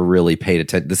I've ever really paid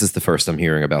attention. This is the first I'm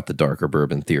hearing about the darker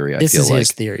bourbon theory. This is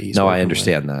his theory. No, I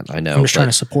understand that. I know. I'm just trying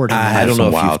to support him. I don't know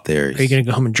if wild theories. Are you going to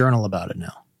go home and journal about it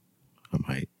now? I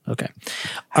might. Okay.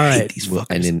 All right. These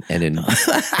and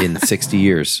in 60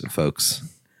 years, folks,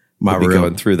 we'll be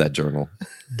going through that journal.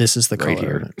 This is the color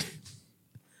here.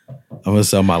 I'm going to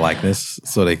sell my likeness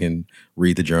so they can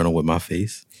read the journal with my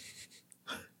face.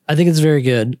 I think it's very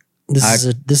good.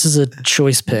 This is a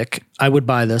choice pick. I would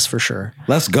buy this for sure.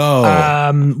 Let's go.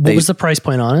 What was the price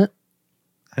point on it?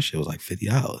 That shit was like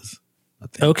 $50, I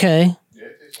think. Okay.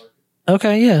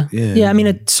 Okay, yeah. I mean,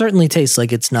 it certainly tastes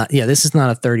like it's not. Yeah, this is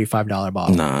not a $35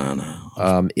 bottle.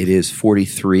 No. It is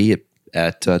 $43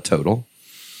 at total.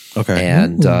 Okay,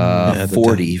 and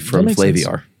 $40 from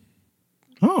Flaviar.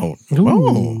 Oh,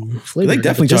 Flaviar they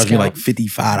definitely charged me like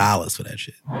 $55 for that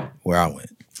shit where I went.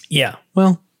 Yeah.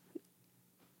 Well,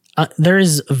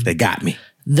 they got me.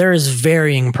 There is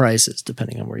varying prices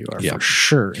depending on where you are, for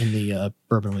sure, in the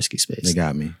bourbon whiskey space. They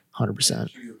got me.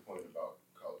 100%. To your point about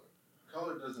color.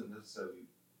 Color doesn't necessarily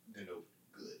denote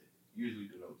good. Usually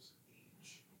denotes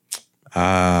age.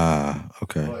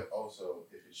 Okay. But also,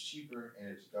 if it's cheaper and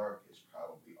it's dark, it's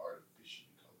probably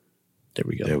artificially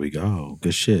colored. There we go.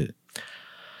 Good shit.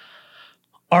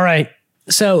 All right.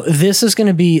 So this is going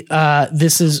to be,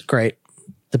 this is great.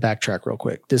 The backtrack real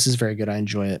quick. This is very good. I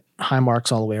enjoy it. High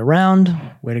marks all the way around.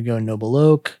 Way to go, Noble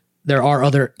Oak. There are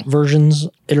other versions,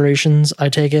 iterations, I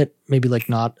take it. Maybe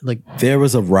not there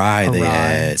was a rye they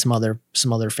had. Some other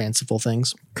fanciful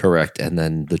things. Correct. And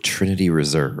then the Trinity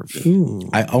Reserve. Ooh.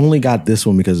 I only got this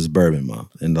one because it's bourbon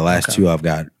month. And the last two I've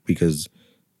got because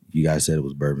you guys said it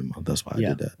was bourbon month. That's why I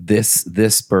did that.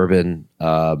 This bourbon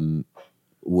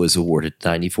was awarded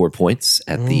 94 points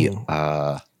at the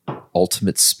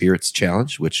Ultimate Spirits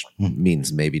Challenge, which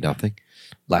means maybe nothing,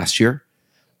 last year,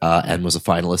 and was a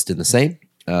finalist in the same.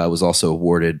 Was also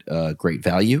awarded great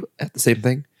value at the same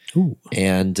thing. Ooh.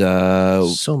 And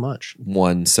so much.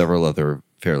 Won several other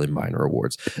fairly minor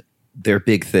awards. Their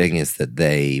big thing is that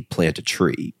they plant a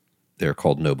tree. They're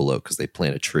called Noble Oak because they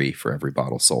plant a tree for every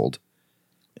bottle sold.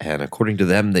 And according to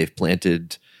them, they've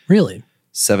planted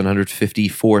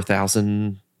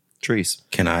 754,000 trees.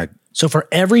 So for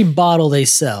every bottle they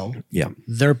sell,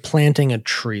 they're planting a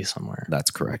tree somewhere.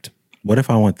 That's correct. What if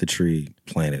I want the tree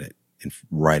planted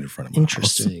right in front of my house?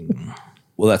 Interesting.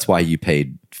 Well, that's why you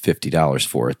paid $50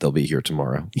 for it. They'll be here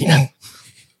tomorrow. Yeah.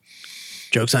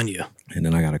 Joke's on you. And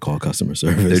then I got to call customer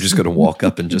service. They're just going to walk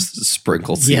up and just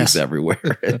sprinkle seeds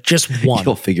everywhere. Just one.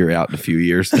 You'll figure it out in a few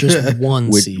years. Just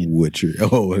one seed. What,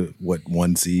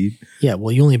 one seed? Yeah,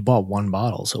 well, you only bought one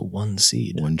bottle, so one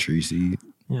seed. One tree seed.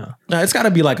 Yeah. No, it's got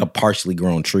to be like a partially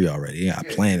grown tree already. Yeah, I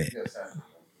plant it.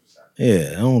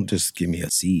 Yeah, don't just give me a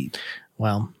seed.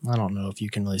 Well, I don't know if you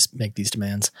can really make these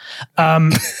demands.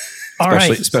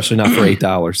 Especially not for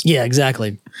 $8. Yeah,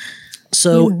 exactly.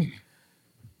 So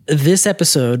this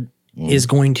episode is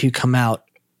going to come out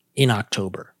in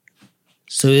October.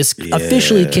 So it's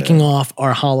officially kicking off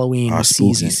our Halloween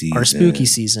season, our spooky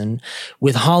season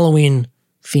with Halloween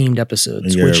themed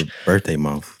episodes. Your birthday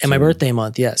month. And my birthday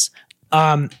month, yes.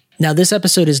 Now this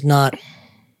episode is not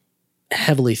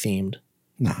heavily themed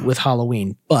with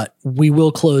Halloween, but we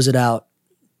will close it out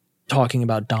talking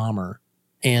about Dahmer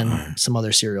and some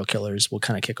other serial killers. We'll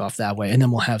kind of kick off that way. And then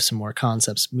we'll have some more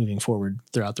concepts moving forward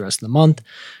throughout the rest of the month.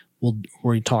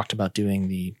 We talked about doing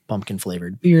the pumpkin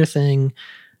flavored beer thing.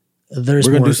 We're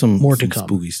going to do some more to come.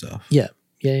 Spooky stuff. Yeah.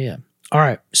 All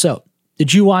right. So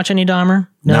did you watch any Dahmer?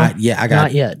 No? Not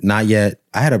yet. Not yet.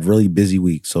 I had a really busy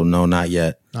week. So no, not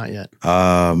yet. Not yet.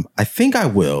 I think I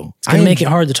will. It's going to make it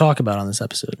hard to talk about on this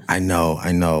episode. I know.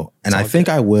 And I think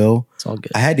I will. It's all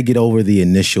good. I had to get over the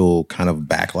initial kind of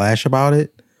backlash about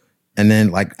it. And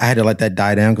then I had to let that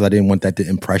die down because I didn't want that to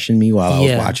impression me while I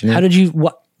was watching it. How did you,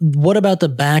 what about the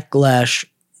backlash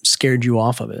scared you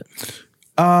off of it?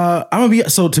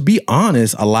 To be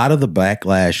honest, a lot of the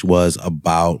backlash was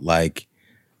about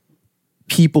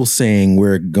people saying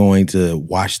we're going to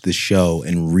watch the show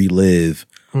and relive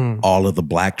all of the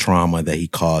black trauma that he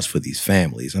caused for these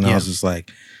families. And I was just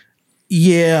like,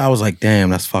 I was like, damn,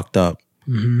 that's fucked up.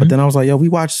 Mm-hmm. But then I was like, we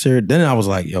watch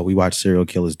serial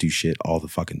killers do shit all the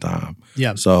fucking time.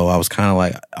 Yeah. So I was kind of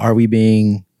like, are we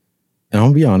being, and I'm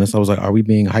gonna be honest, I was like, are we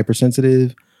being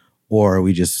hypersensitive or are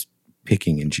we just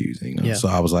picking and choosing? So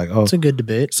I was like, it's a good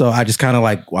debate. So I just kind of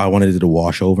I wanted it to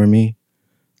wash over me.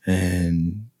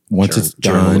 And once it's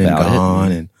done and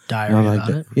gone and diary about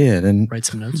it. Yeah, then write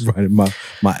some notes. Write in my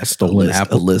stolen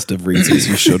a list of reasons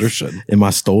you should or shouldn't. In my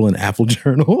stolen Apple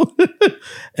journal.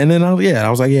 And then I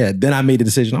was like, then I made the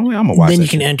decision. I'm gonna watch. Then you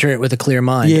can enter it with a clear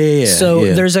mind. Yeah.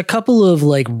 So there's a couple of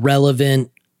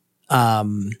relevant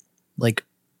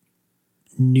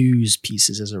news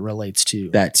pieces as it relates to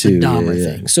that too, the Dahmer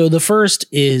thing. So the first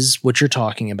is what you're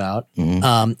talking about.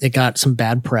 Mm-hmm. It got some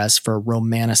bad press for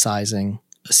romanticizing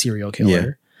a serial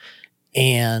killer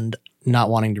and not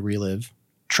wanting to relive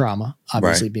trauma,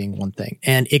 obviously being one thing.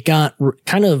 And it got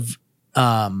kind of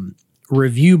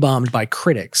review bombed by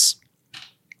critics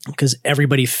because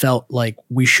everybody felt like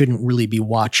we shouldn't really be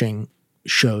watching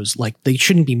shows. They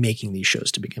shouldn't be making these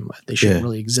shows to begin with. They shouldn't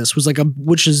really exist.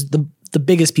 Which is the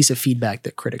biggest piece of feedback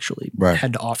that critics really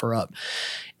had to offer up.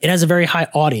 It has a very high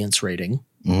audience rating.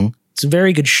 Mm-hmm. It's a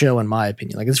very good show in my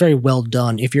opinion. It's very well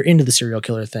done. If you're into the serial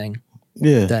killer thing,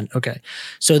 then okay.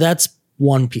 So that's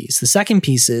one piece. The second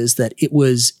piece is that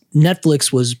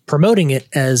Netflix was promoting it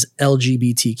as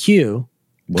LGBTQ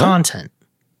content.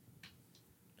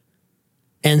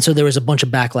 And so there was a bunch of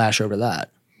backlash over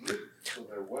that.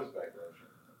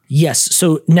 Yes.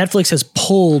 So Netflix has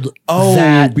pulled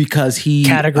that because he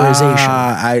categorization.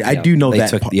 I do know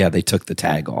that. They took the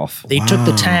tag off. They took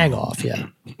the tag off. Yeah.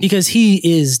 Because he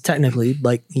is technically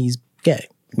like he's gay.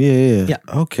 Yeah.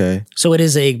 Okay. So it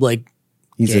is a like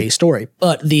gay story.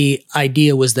 But the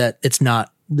idea was that it's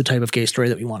not the type of gay story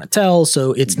that we want to tell.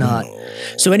 So it's not.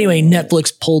 So anyway,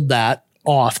 Netflix pulled that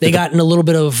off. They got in a little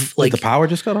bit of like. Did the power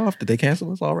just cut off? Did they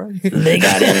cancel us already? They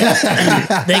got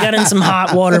in some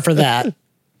hot water for that.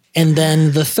 And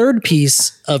then the third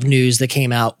piece of news that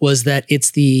came out was that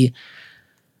it's the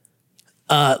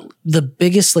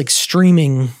biggest like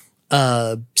streaming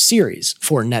series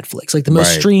for Netflix, like the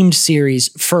most streamed series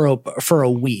for a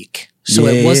week. So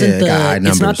it wasn't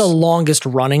it's not the longest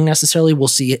running necessarily. We'll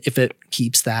see if it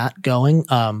keeps that going.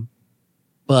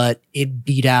 But it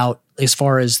beat out as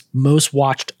far as most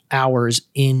watched hours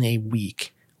in a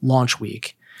week, launch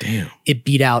week. Damn. It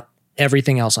beat out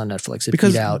everything else on Netflix. It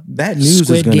beat out that news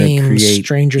Squid is going to Games, create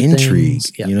Stranger intrigue.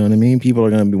 Things. Yeah. You know what I mean? People are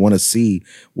going to want to see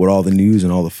what all the news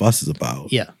and all the fuss is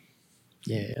about. Yeah.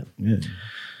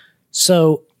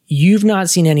 So you've not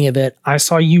seen any of it. I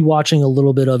saw you watching a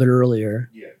little bit of it earlier.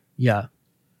 Yeah.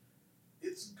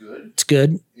 It's good. It's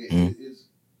good. It is.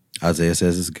 Isaiah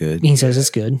says it's good. He says it's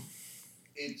good.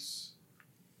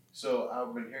 So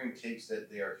I've been hearing takes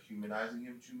that they are humanizing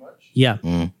him too much. Yeah.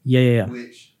 Yeah.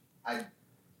 Which I'm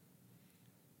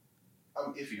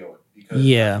iffy on because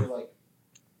I feel like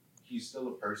he's still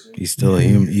a person. He's still a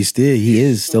human. He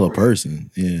is still a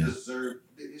person. Yeah. His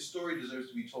story deserves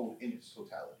to be told in its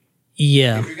totality.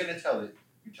 Yeah. If you're gonna tell it,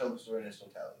 you tell the story in its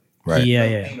totality. Right. Yeah.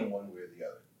 You don't paint him one way or the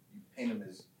other. You paint him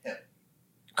as him.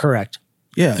 Correct.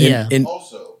 Yeah. And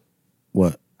also,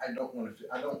 what? I don't want to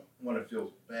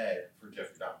feel bad for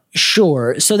Jeffrey Dahmer.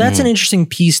 Sure. So that's an interesting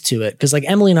piece to it because like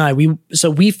Emily and I,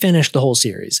 we finished the whole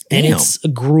series and it's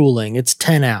grueling. It's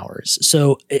 10 hours.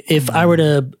 So if I were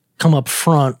to come up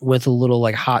front with a little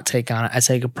like hot take on it, I'd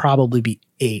say it could probably be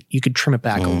 8. You could trim it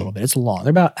back a little bit. It's long.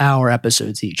 They're about hour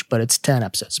episodes each, but it's 10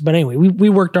 episodes. But anyway, we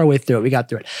worked our way through it. We got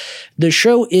through it. The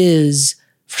show is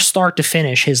from start to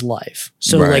finish his life.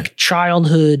 So like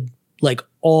childhood, like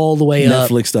all the way up.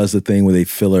 Netflix does the thing where they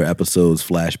filler episodes,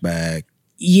 flashback.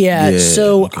 Yeah.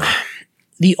 So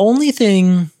the only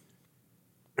thing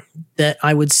that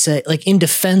I would say, like in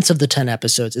defense of the 10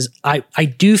 episodes, is I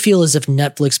do feel as if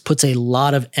Netflix puts a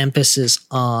lot of emphasis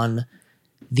on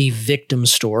the victim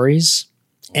stories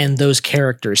and those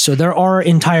characters. So there are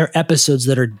entire episodes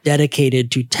that are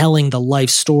dedicated to telling the life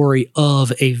story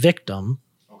of a victim.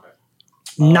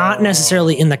 Not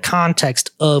necessarily in the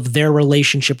context of their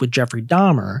relationship with Jeffrey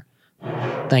Dahmer.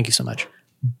 Thank you so much.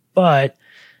 But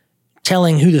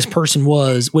telling who this person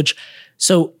was,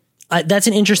 that's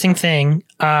an interesting thing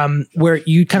where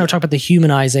you kind of talk about the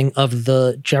humanizing of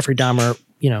the Jeffrey Dahmer,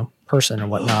 person or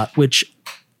whatnot, which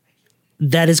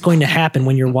that is going to happen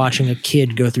when you're watching a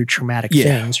kid go through traumatic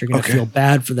things. You're going to feel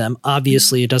bad for them.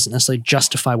 Obviously, it doesn't necessarily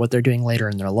justify what they're doing later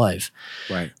in their life.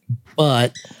 Right.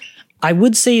 But I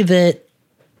would say that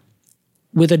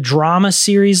with a drama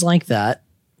series like that,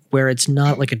 where it's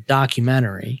not like a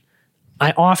documentary,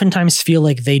 I oftentimes feel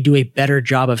like they do a better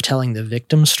job of telling the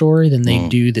victim story than they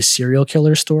do the serial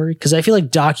killer story. Because I feel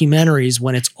like documentaries,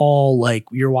 when it's all like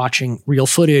you're watching real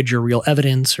footage or real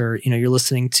evidence or, you're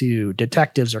listening to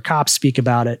detectives or cops speak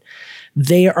about it,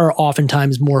 they are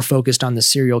oftentimes more focused on the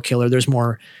serial killer. There's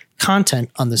more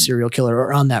content on the serial killer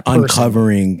or on that person.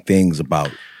 Uncovering things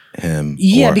about him.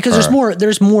 Yeah, because there's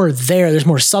more there. There's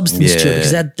more substance to it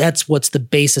because that's what's the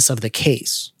basis of the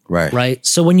case. Right.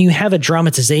 So when you have a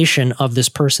dramatization of this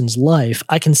person's life,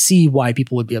 I can see why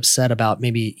people would be upset about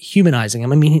maybe humanizing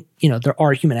him. I mean, there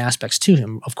are human aspects to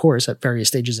him, of course, at various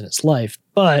stages in his life.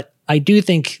 But I do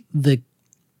think the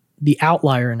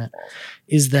outlier in it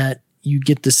is that you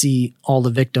get to see all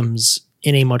the victims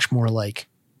in a much more like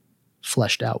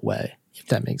fleshed out way, if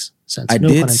that makes sense. I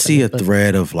did see a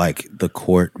thread of like the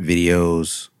court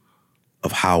videos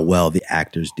of how well the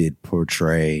actors did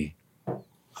portray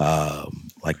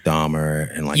like Dahmer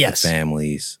and like the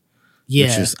families. Yeah.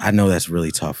 Which is, I know that's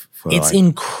really tough. It's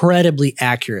incredibly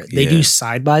accurate. They do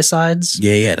side-by-sides.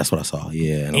 Yeah, that's what I saw.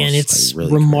 Yeah. And it's like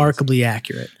really remarkably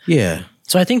accurate. Yeah.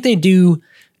 So I think they do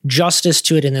justice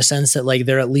to it in the sense that like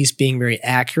they're at least being very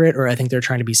accurate, or I think they're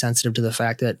trying to be sensitive to the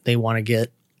fact that they want to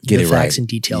get the facts and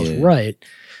details right.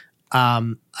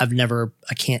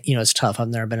 It's tough. I've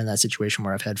never been in that situation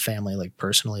where I've had family like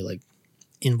personally like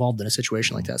involved in a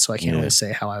situation like that. So I can't really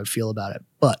say how I would feel about it.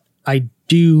 But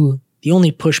the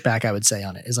only pushback I would say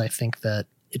on it is I think that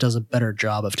it does a better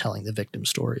job of telling the victim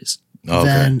stories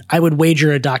than I would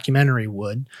wager a documentary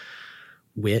would,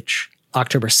 which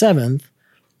October 7th,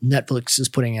 Netflix is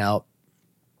putting out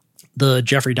the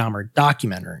Jeffrey Dahmer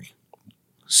documentary.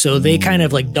 So they kind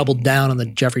of like doubled down on the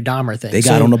Jeffrey Dahmer thing. They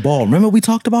got on the ball. Remember we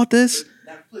talked about this?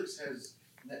 Netflix has,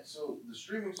 so the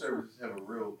streaming services have a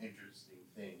real interesting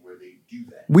thing where they do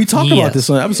that. We talked about this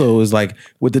on the episode. It was like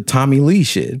with the Tommy Lee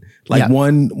shit. Like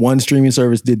one streaming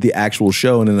service did the actual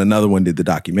show and then another one did the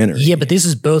documentary. Yeah, but this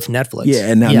is both Netflix. Yeah,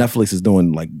 and now Netflix is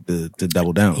doing like the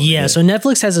double down. Yeah, so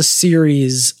Netflix has a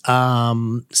series,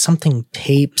 something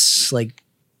tapes, like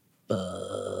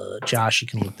Josh, you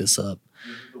can look this up.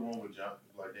 This is the one with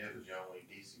they have a John Wayne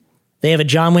Gacy one. They have a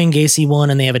John Wayne Gacy one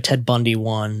and they have a Ted Bundy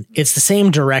one. It's the same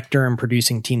director and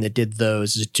producing team that did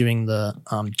those is doing the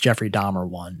Jeffrey Dahmer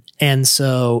one. And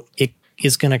so it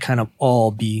is going to kind of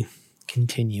all be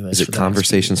continuous. Is it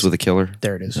Conversations with a Killer?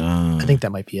 There it is. I think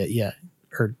that might be it. Yeah.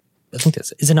 Or I think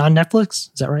that's it. Is it on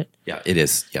Netflix? Is that right? Yeah, it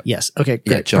is. Yep. Yes. Okay, great.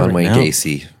 Yeah, John Wayne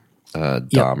Gacy,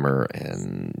 Dahmer,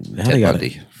 and Ted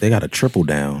Bundy. They got to triple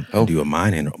down and do a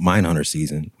Mindhunter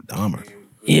season with Dahmer.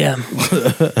 Yeah.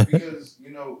 Because,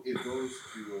 it goes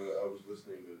to, I was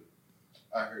listening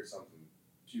to, I heard something,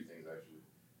 two things actually.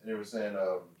 And they were saying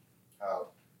how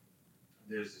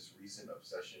there's this recent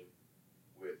obsession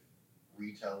with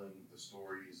retelling the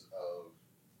stories of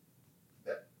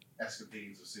the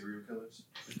escapades of serial killers.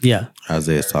 Yeah.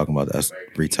 Isaiah's talking about that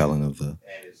retelling of the...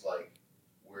 And it's like,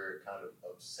 we're kind of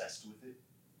obsessed with it.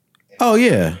 Oh,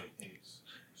 yeah.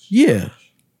 Yeah.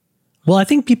 Well, I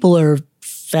think people are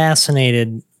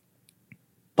fascinated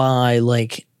by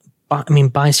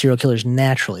by serial killers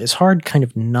naturally. It's hard kind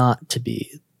of not to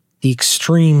be. The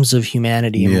extremes of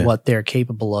humanity and what they're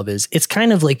capable of it's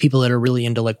kind of like people that are really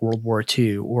into like World War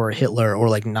II or Hitler or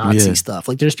like Nazi stuff.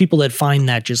 Like there's people that find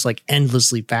that just like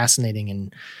endlessly fascinating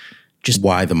and just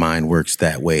why the mind works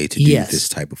that way to do this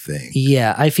type of thing.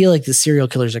 Yeah. I feel like the serial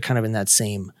killers are kind of in that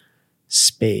same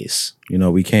space.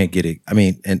 We can't get it. I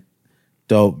mean, and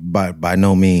though by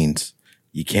no means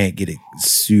you can't get it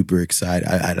super excited.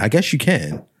 I guess you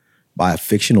can by a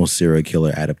fictional serial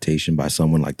killer adaptation by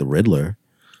someone like the Riddler,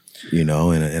 in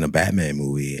a Batman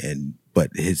movie, but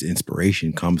his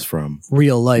inspiration comes from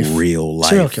real life serial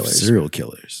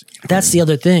killers. That's the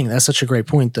other thing. That's such a great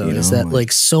point, though, is that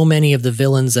like so many of the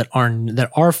villains that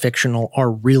are fictional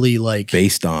are really like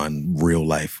based on real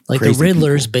life. Like the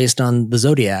Riddler's based on the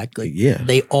Zodiac. Like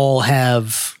they all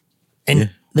have, and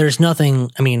there's nothing.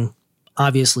 I mean,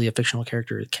 obviously, a fictional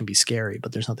character can be scary,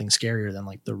 but there's nothing scarier than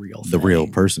like the real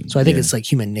person. So I think it's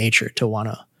like human nature to want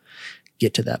to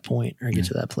get to that point or get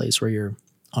to that place where you're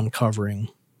uncovering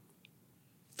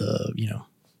the,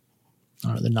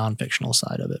 the non-fictional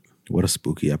side of it. What a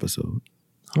spooky episode.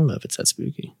 I don't know if it's that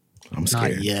spooky. I'm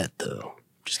scared. Not yet, though.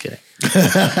 Just kidding.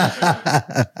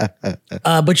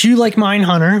 But you like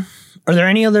Mindhunter. Are there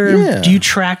any other, do you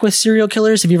track with serial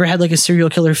killers? Have you ever had like a serial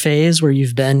killer phase where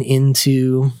you've been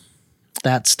into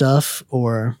that stuff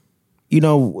or? I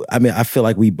mean, I feel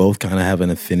like we both kind of have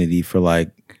an affinity for like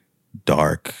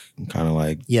dark, kind of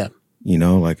like,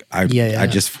 like I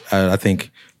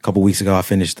think a couple weeks ago I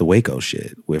finished the Waco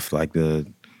shit with like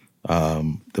the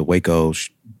Waco,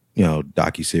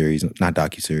 docuseries, not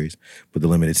docuseries, but the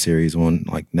limited series on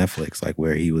like Netflix, like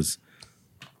where he was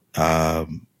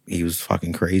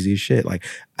fucking crazy as shit. Like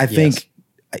I think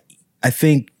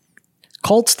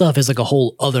cult stuff is like a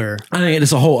whole other. I mean,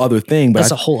 it's a whole other thing, but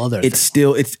that's a whole other.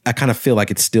 I kind of feel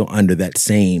like it's still under that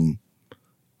same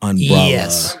umbrella.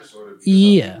 Yes.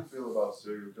 Yeah. How I feel about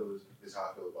serial killers is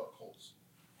how I feel about cults.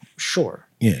 Sure.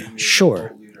 Yeah.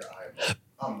 Sure.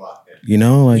 I'm locked in.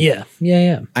 Like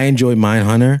yeah. I enjoy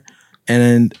Mindhunter,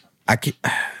 and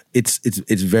it's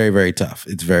very, very tough.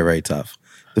 It's very, very tough.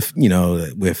 With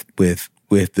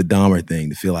the Dahmer thing,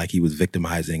 to feel like he was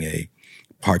victimizing a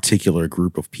particular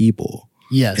group of people.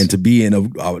 Yes. And to be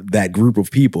in that group of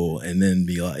people, and then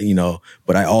be like,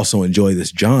 but I also enjoy this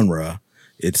genre.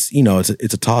 It's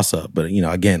it's a toss up, but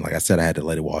again, like I said, I had to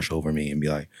let it wash over me and be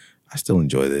like, I still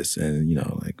enjoy this, and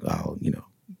I'll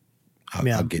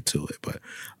get to it, but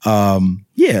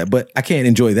but I can't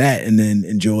enjoy that and then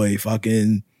enjoy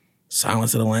fucking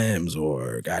Silence of the Lambs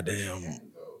or goddamn.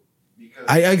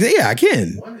 I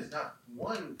can.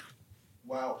 One.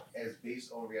 While as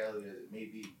based on reality as it may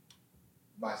be,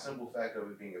 by simple fact of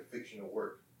it being a fictional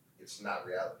work, it's not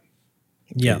reality.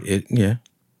 Yeah,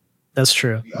 that's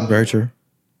true. Very true.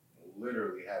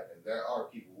 Literally happened. There are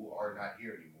people who are not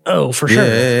here anymore. Oh, for sure.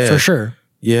 Yeah. For sure.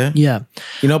 Yeah. Yeah.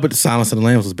 But the Silence of the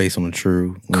Lambs was based on a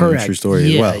true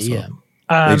story as well. So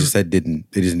they just didn't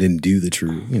do the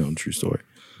true, true story.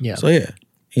 Yeah. So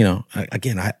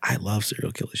I love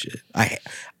serial killer shit. I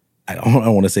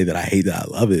don't want to say that I hate that I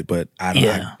love it, but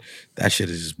that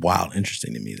shit is just wild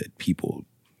interesting to me that people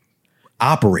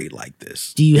operate like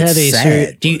this. Do you have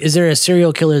sad, is there a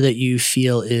serial killer that you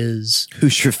feel is...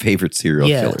 Who's your favorite serial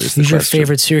killer? Who's your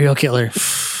favorite serial killer?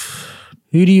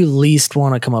 Who do you least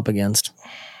want to come up against?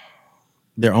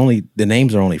 The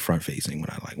names are only front facing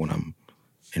when I'm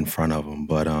in front of them.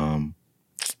 But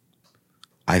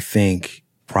I think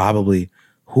probably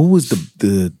who was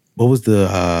the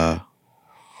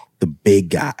big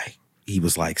guy? He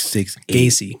was like 6'8".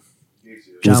 Gacy.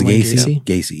 Was it Gacy? Gacy?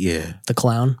 Gacy, yeah. The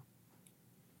clown.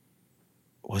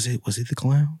 Was it the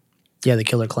clown? Yeah, the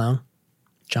killer clown.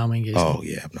 John Wayne Gacy. Oh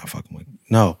yeah, I'm not fucking with.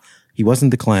 No, he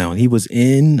wasn't the clown. He was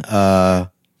in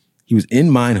Mindhunter,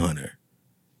 and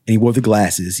he wore the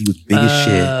glasses. He was big as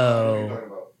shit.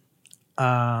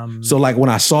 So like when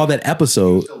I saw that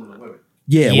episode,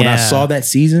 when I saw that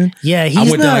season, I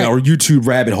went down like a YouTube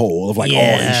rabbit hole of like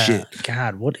all his shit.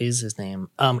 God, what is his name?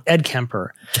 Ed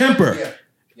Kemper.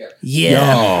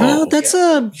 Yeah. Well,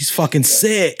 he's fucking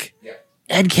sick.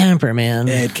 Ed Kemper, man.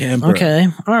 Ed Kemper. Okay.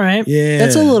 All right. Yeah.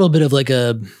 That's a little bit of like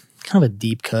a kind of a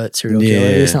deep cut serial killer.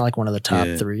 It's not like one of the top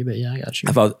three, but yeah, I got you.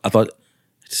 I thought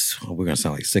we're gonna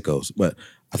sound like sickos, but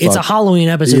it's a Halloween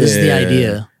episode. This is the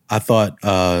idea. I thought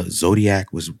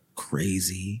Zodiac was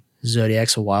crazy.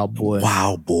 Zodiac's a wild boy.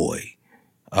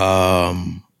 I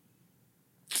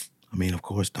mean, of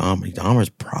course, Dahmer's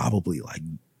probably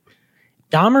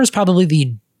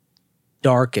the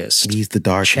darkest. He's the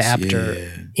darkest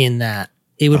chapter in that.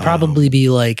 It would probably be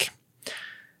like,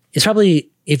 it's probably,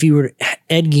 if you were,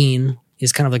 Ed Gein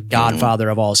is kind of the godfather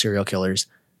of all serial killers.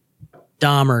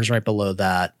 Dahmer's right below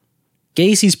that.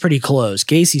 Gacy's pretty close.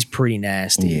 Gacy's pretty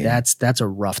nasty. Yeah. That's a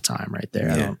rough time right there.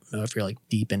 Yeah. I don't know if you're like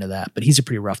deep into that, but he's a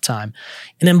pretty rough time.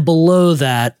 And then below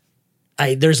that,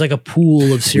 there's like a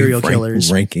pool of serial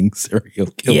killers. Ranking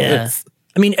serial killers. Yeah.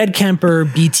 I mean, Ed Kemper,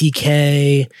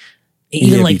 BTK,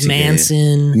 even like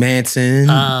BTK.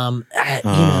 Manson,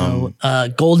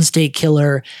 Golden State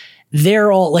Killer.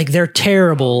 They're all like, they're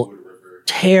terrible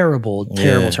people,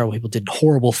 did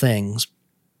horrible things.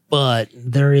 But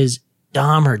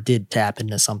Dahmer did tap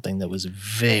into something that was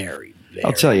very, very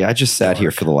I'll tell you, I just sat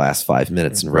here for the last 5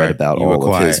 minutes and read about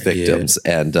all of his victims,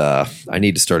 and I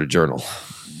need to start a journal.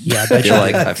 Yeah,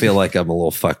 I feel like I'm a little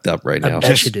fucked up right now. I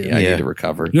bet you do. I need to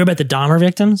recover. You're about the Dahmer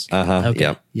victims?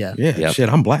 Okay. Yeah. Shit,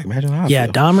 I'm black. Imagine how I feel.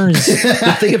 Dahmer's...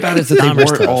 The thing about it is that they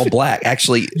weren't all black.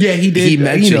 Actually, he did. He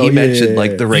mentioned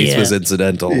like the race was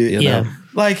incidental. You know?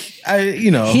 Like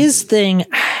his thing,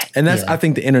 and that's I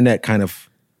think the internet kind of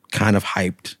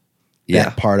hyped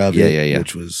that part of it,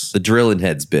 which was the drilling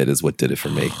heads bit is what did it for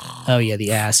me. Oh yeah,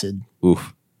 the acid.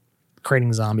 Oof.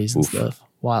 Creating zombies and stuff.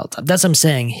 Wild time. That's what I'm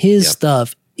saying. His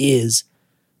stuff is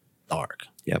dark.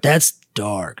 Yep. That's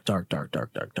dark.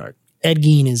 Ed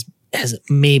Gein has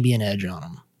maybe an edge on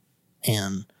him.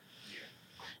 And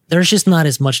there's just not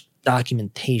as much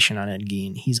documentation on Ed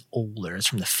Gein. He's older. It's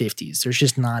from the 50s. There's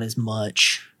just not as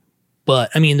much. But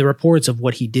I mean, the reports of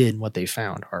what he did and what they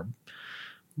found are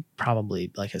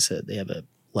probably, like I said, they have a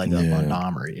leg up on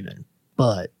Dahmer even.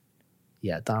 But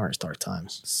yeah, Dahmer's dark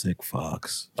times. Sick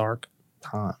fox. Dark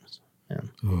times, man.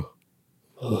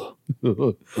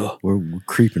 We're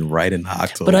creeping right into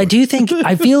October. But I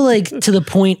feel like to the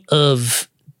point of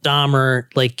Dahmer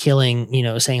like killing,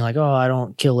 saying like, oh, I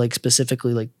don't kill like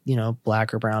specifically like,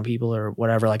 black or brown people or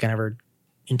whatever. Like I never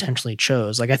intentionally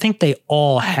chose. Like I think they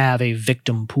all have a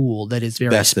victim pool that is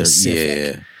very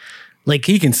specific. Like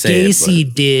he can say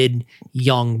Gacy did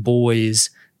young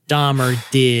boys. Dahmer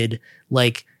did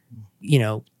like,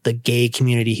 the gay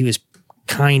community. He was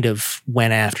kind of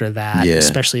went after that,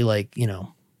 especially like,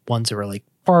 ones that were like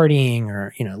partying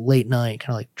or, late night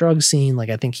kind of like drug scene. Like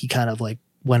I think he kind of like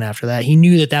went after that. He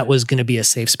knew that was going to be a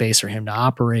safe space for him to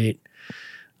operate.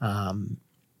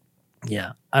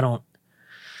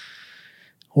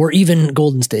 Or even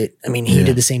Golden State. I mean, he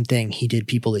did the same thing. He did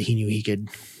people that he knew he could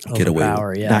get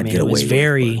overpower. Away with. Yeah, I mean, it was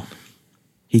very.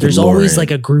 There's always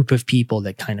like a group of people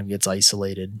that kind of gets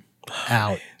isolated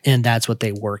out, and that's what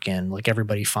they work in. Like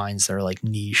everybody finds their like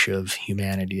niche of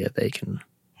humanity that they can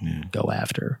go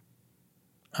after.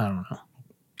 I don't know.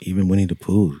 Even Winnie the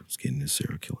Pooh is getting this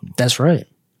serial killer. That's right.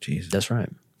 Jesus. That's right.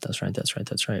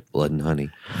 Blood and honey.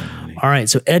 All right.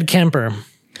 So Ed Kemper.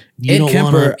 You don't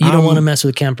want to mess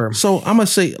with Kemper. So I'm gonna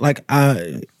say, like,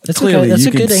 clearly that's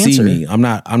you can see answer. Me. I'm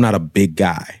not a big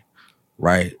guy,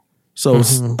 right? So a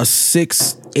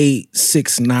 6'8",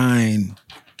 6'9"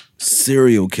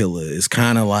 serial killer is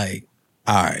kind of like,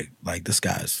 all right, like this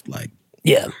guy's like,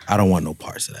 I don't want no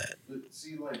parts of that. But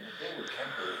see, like the thing with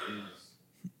Kemper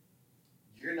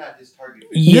is, you're not his target.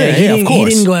 Yeah, of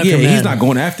course. He didn't go after he's not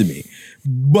going after me.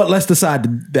 But let's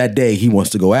decide that day he wants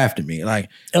to go after me. Like,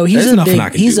 he's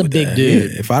a big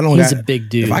dude. Yeah, if I don't, he's a big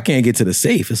dude. If I can't get to the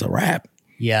safe, it's a wrap.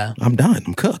 Yeah, I'm done.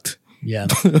 I'm cooked. Yeah,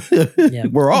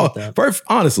 we're all.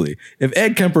 Honestly, if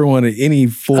Ed Kemper wanted any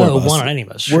four of us, one on any of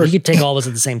us, sure, he could take all of us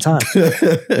at the same time.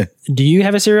 Do you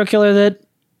have a serial killer that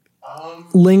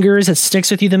lingers, that sticks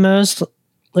with you the most?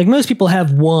 Like most people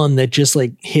have one that just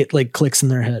like clicks in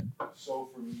their head.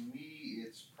 So for me,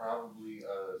 it's probably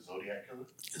Zodiac killer.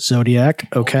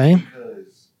 Zodiac, okay.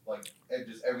 Because like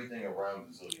just everything around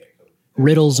the Zodiac killer,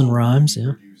 riddles and rhymes,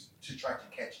 yeah. To try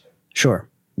to catch them. Sure.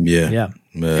 Yeah.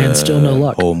 And still no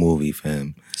luck. Whole movie,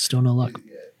 fam. Still no luck.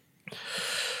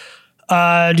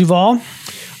 Duval?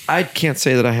 I can't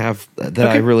say that I have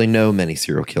I really know many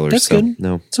serial killers. That's good.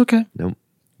 No, it's okay. No,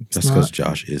 that's because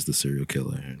Josh is the serial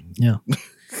killer. Yeah.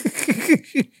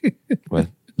 What?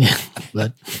 Yeah,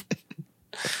 but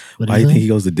why do you think he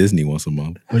goes to Disney once a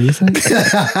month? What do you think? Would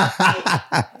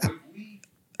we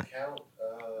count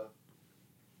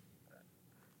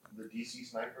the DC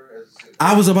sniper as a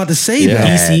I was about to say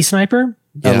that. DC sniper?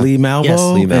 Lee Malvo? Yes.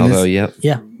 Lee Malvo, yeah.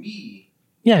 Yeah. For me,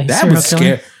 yeah, that was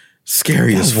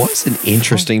scary as fuck. Was an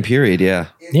interesting period, yeah.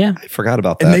 Yeah. I forgot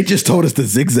about that. And they just told us to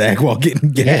zigzag while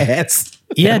getting gas.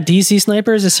 Yeah, DC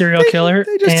sniper is a serial killer.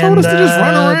 They just told us to just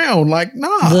run around. Like,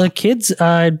 nah. The kid's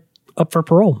up for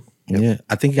parole. Yeah,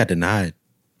 I think he got denied.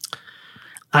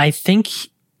 I think,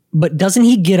 but doesn't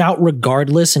he get out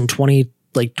regardless in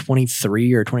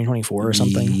 2023 or 2024 or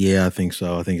something? Yeah, I think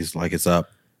so. I think it's up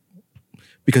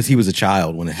because he was a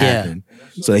child when it happened,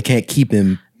 so they can't keep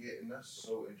him. Yeah, and that's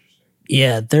so interesting.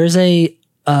 Yeah, there's a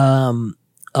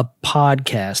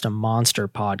podcast, a monster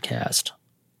podcast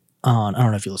on. I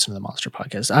don't know if you listen to the monster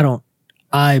podcast.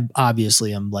 I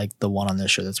obviously am like the one on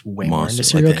this show that's way more into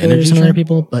serial killers than other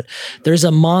people, but there's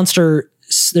a monster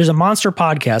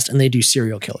podcast and they do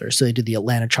serial killers. So they did the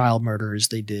Atlanta child murders.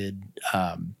 They did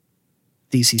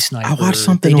DC Sniper. I watched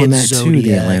something on that too,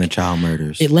 the Atlanta child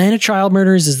murders. Atlanta child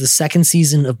murders is the second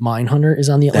season of Mindhunter is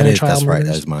on the Atlanta child murders.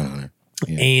 That's right. That's Mindhunter.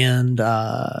 Yeah. And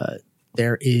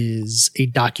there is a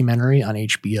documentary on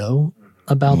HBO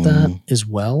about that as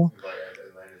well.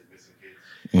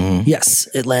 Mm-hmm. Yes,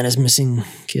 Atlanta's missing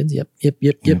kids. Yep.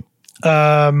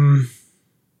 I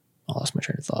lost my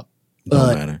train of thought.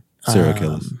 Don't matter. Serial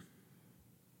killers.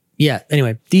 Yeah.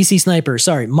 Anyway, DC Sniper.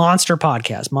 Sorry, Monster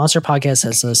Podcast. Monster Podcast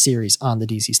has a series on the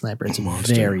DC Sniper. It's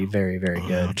very, very, very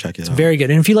good. I'll check it out. It's very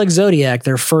good. And if you like Zodiac,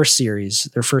 their first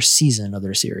season of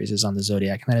their series is on the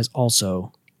Zodiac, and that is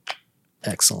also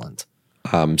excellent.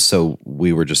 So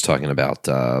we were just talking about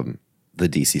the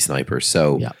DC Sniper.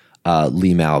 So. Yeah.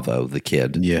 Lee Malvo, the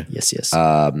kid. Yeah. Yes.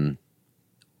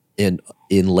 In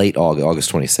late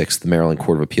August 26th, the Maryland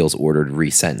Court of Appeals ordered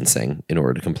resentencing in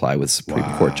order to comply with Supreme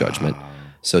Court judgment.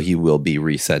 So he will be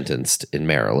resentenced in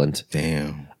Maryland.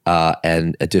 Damn.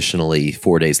 And additionally,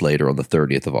 4 days later, on the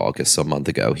 30th of August, so a month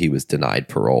ago, he was denied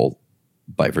parole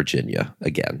by Virginia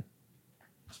again.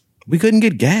 We couldn't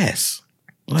get gas.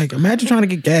 Like, imagine trying to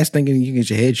get gas thinking you can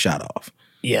get your head shot off.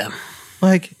 Yeah.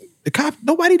 Like, the cop,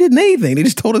 nobody did anything. They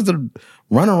just told us to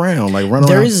run around.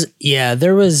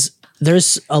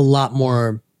 There's a lot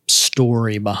more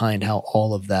story behind how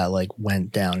all of that like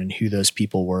went down and who those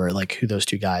people were, like who those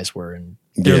two guys were, and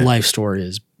their life story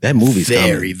is that movie's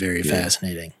very, very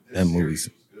fascinating. That movie's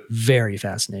very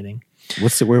fascinating.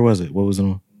 Where was it? What was it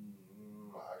on?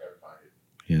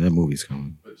 Yeah, that movie's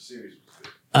coming.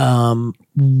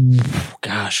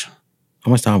 Gosh, how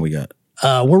much time we got?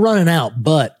 We're running out,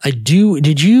 but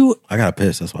did you? I got to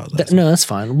piss. That's why I was asking. No, that's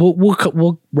fine.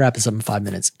 We'll wrap this up in 5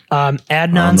 minutes.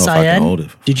 Adnan Syed,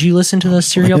 did you listen to the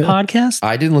Serial podcast?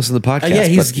 I didn't listen to the podcast. Yeah,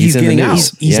 he's in the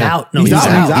news. He's out. No, he's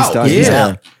out. He's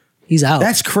out. He's out.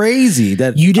 That's crazy.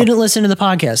 That you didn't listen to the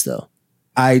podcast though.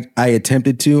 I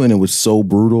attempted to, and it was so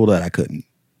brutal that I couldn't.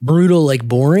 Brutal, like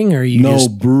boring, or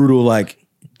brutal, like.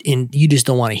 And you just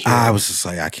don't want to hear I was just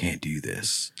like, I can't do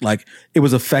this. Like, it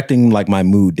was affecting like my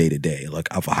mood day to day, like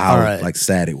of how like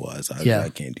sad it was. I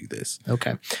can't do this.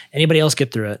 Okay. Anybody else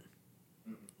get through it?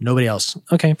 Nobody else.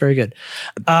 Okay, very good.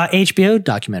 HBO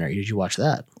documentary. Did you watch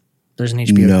that? There's an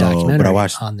HBO documentary but I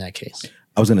watched, on that case.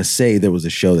 I was gonna say there was a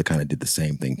show that kind of did the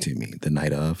same thing to me the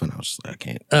night of, and I was just like, I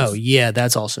can't. Oh yeah,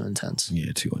 that's also intense.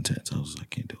 Yeah, too intense. I was like,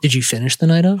 I can't do it. Did you finish the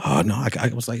night of? Oh no, I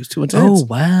was like, it's too intense. Oh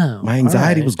wow, my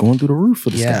anxiety was going through the roof for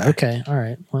this guy. Okay, all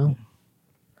right. Well,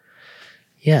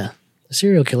 yeah, the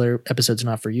serial killer episode's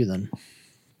not for you then.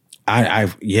 I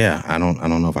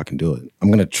don't know if I can do it. I'm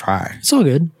gonna try. It's all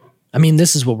good. I mean,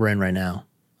 this is what we're in right now.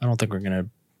 I don't think we're gonna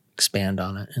expand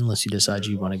on it unless you decide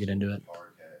you want to get into it.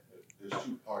 There's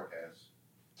two podcasts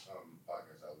I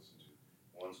listen to.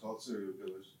 One's called Serial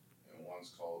Killers and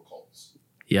one's called Cults.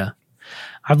 Yeah.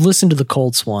 I've listened to the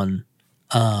Colts one.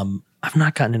 I've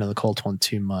not gotten into the Colts one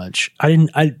too much.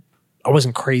 I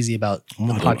wasn't crazy about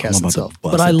the podcast itself,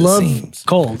 but I love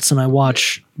Colts and I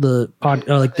watch the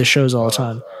the shows all the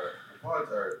time. The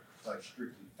pods are like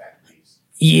strictly fact based.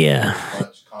 Yeah.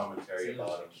 Much commentary about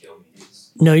them.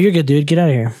 No, you're good, dude. Get out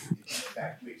of here.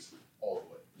 Fact based all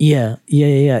the way.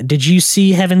 Yeah. Did you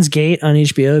see Heaven's Gate on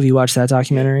HBO? Have you watched that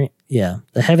documentary? Yeah.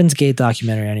 The Heaven's Gate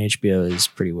documentary on HBO is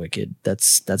pretty wicked.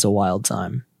 That's a wild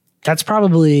time. That's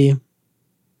probably,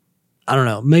 I don't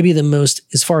know, maybe the most,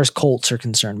 as far as Colts are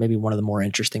concerned, maybe one of the more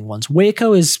interesting ones.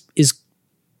 Waco has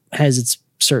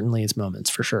certainly its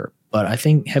moments for sure, but I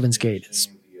think Heaven's Gate is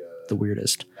the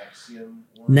weirdest.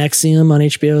 Nexium on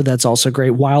HBO, that's also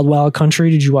great. Wild Wild Country,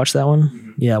 did you watch that one?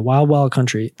 Mm-hmm. Yeah, Wild Wild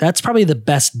Country. That's probably the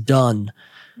best done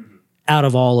out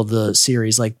of all of the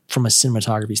series, like from a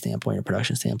cinematography standpoint or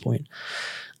production standpoint.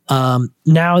 Now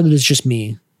it's just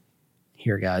me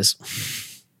here, guys.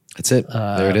 That's it.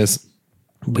 There it is.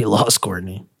 We lost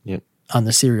Courtney. Yep. On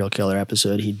the serial killer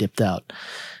episode, he dipped out.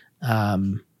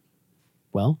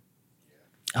 Well,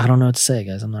 I don't know what to say,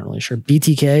 guys. I'm not really sure.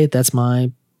 BTK, that's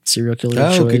my serial killer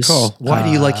choice. Oh, good call. Why do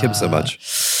you like him so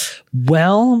much?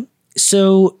 Well,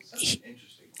 so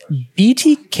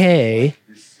BTK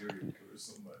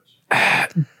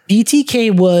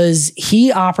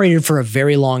he operated for a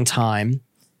very long time.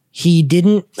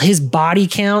 His body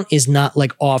count is not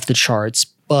like off the charts,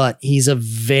 but he's a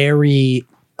very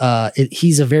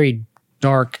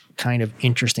dark kind of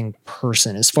interesting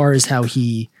person as far as how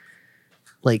he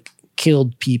like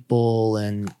killed people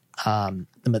and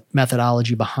the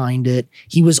methodology behind it.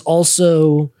 He was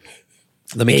also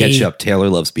Let me catch you up. Taylor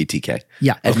loves BTK.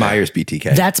 Yeah. Admires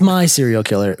BTK. That's my serial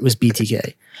killer. It was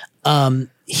BTK.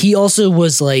 He also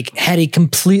was like, had a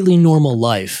completely normal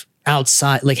life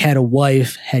outside, like had a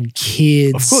wife, had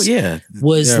kids. Of course, yeah.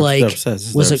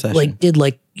 Did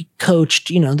like coached,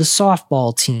 the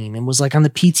softball team and was like on the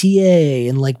PTA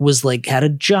and like was like had a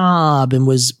job and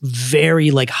was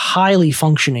very like highly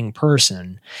functioning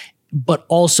person, but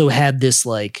also had this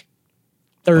like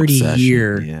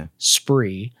 30-year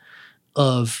spree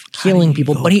of killing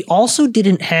people. But he also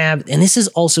didn't have, and this is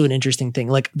also an interesting thing,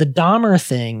 like the Dahmer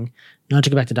thing, not to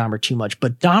go back to Dahmer too much,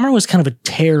 but Dahmer was kind of a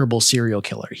terrible serial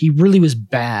killer. He really was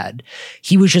bad.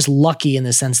 He was just lucky in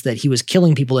the sense that he was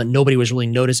killing people that nobody was really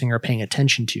noticing or paying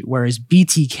attention to. Whereas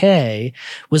BTK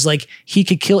was like, he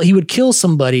would kill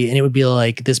somebody and it would be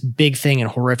like this big thing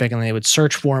and horrific, and they would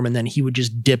search for him and then he would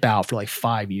just dip out for like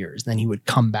 5 years. Then he would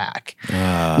come back.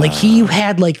 Like he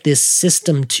had like this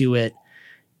system to it.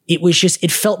 It was just,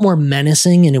 it felt more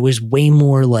menacing and it was way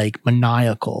more like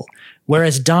maniacal.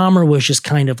 Whereas Dahmer was just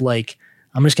kind of like,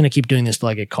 I'm just going to keep doing this till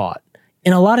I get caught.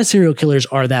 And a lot of serial killers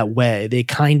are that way. They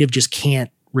kind of just can't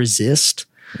resist.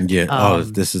 Yeah.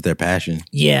 This is their passion.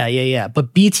 Yeah.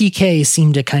 But BTK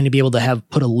seemed to kind of be able to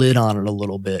put a lid on it a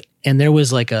little bit. And there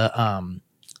was like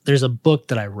there's a book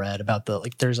that I read about the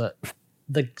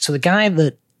guy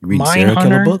that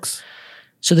Mindhunter books.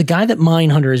 So the guy that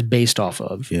Mindhunter is based off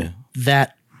of. Yeah.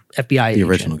 That FBI agent.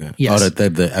 Original guy. Yes. Oh,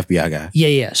 the FBI guy.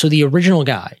 Yeah. So the original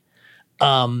guy,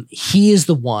 he is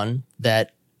the one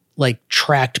that like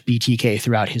tracked BTK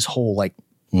throughout his whole like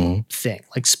thing,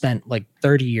 like spent like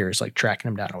 30 years like tracking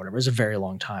him down or whatever. It was a very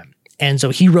long time. And so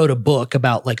he wrote a book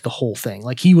about like the whole thing.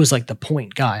 Like he was like the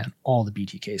point guy on all the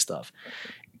BTK stuff.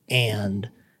 And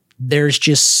there's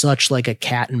just such like a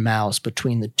cat and mouse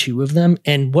between the two of them.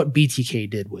 And what BTK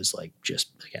did was like just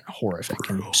again horrific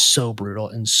and so brutal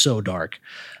and so dark.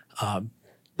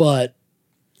 But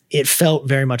it felt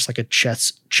very much like a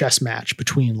chess match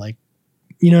between like,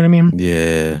 you know what I mean?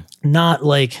 Yeah. Not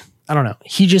like, I don't know.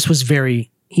 He just was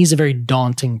he's a very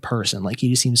daunting person. Like he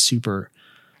just seems super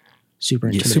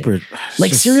intimidating.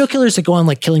 Like serial killers that go on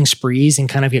like killing sprees and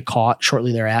kind of get caught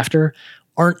shortly thereafter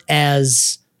aren't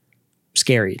as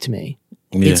scary to me.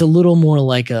 Yeah. It's a little more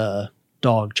like a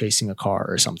dog chasing a car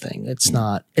or something. It's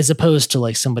not, as opposed to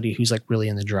like somebody who's like really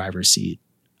in the driver's seat.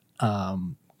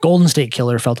 Golden State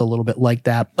Killer felt a little bit like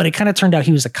that, but it kind of turned out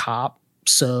he was a cop.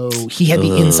 So he had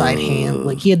the inside hand,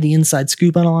 like he had the inside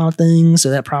scoop on a lot of things. So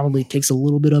that probably takes a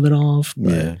little bit of it off.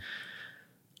 But yeah.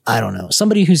 I don't know.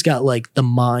 Somebody who's got like the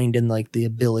mind and like the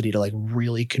ability to like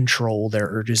really control their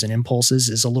urges and impulses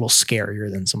is a little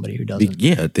scarier than somebody who doesn't.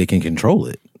 Yeah, they can control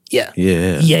it. Yeah.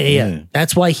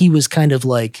 That's why he was kind of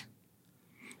like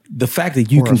the fact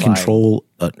that you can control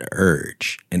an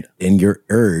urge and your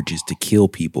urge is to kill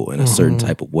people in a certain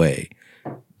type of way.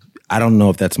 I don't know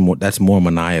if that's more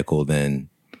maniacal than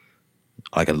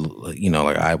like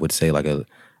I would say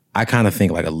I kind of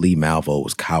think like a Lee Malvo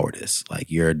was cowardice.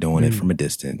 Like you're doing it from a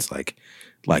distance. Like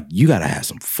you got to have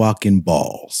some fucking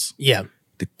balls. Yeah.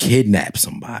 to kidnap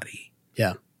somebody.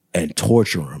 Yeah. And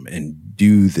torture them and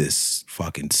do this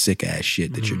fucking sick ass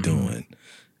shit that you're doing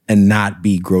and not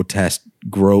be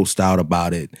grossed out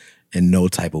about it in no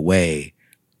type of way.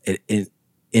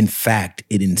 In fact,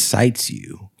 it incites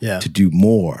you to do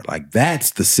more. Like,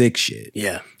 that's the sick shit.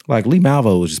 Yeah. Like, Lee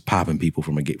Malvo was just popping people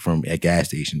from a gas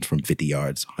station from 50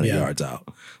 yards, 100 yards out.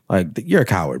 Like, you're a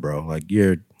coward, bro. Like,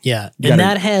 you're... Yeah. And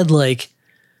that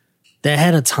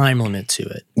had a time limit to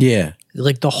it. Yeah.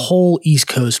 Like, the whole East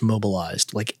Coast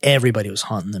mobilized. Like, everybody was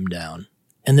hunting them down.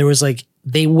 And there was, like,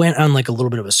 they went on, like, a little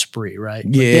bit of a spree, right?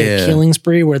 Like, they had a killing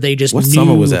spree where they just What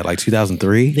summer was that? Like,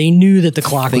 2003? They knew that the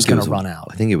clock was going to run out.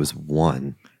 I think it was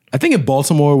 1. I think in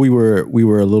Baltimore we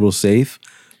were a little safe,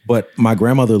 but my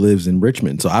grandmother lives in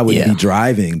Richmond, so I would be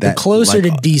driving. That the closer to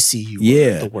DC you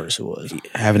were, the worse it was.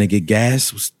 Having to get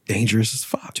gas was dangerous as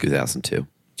fuck. 2002.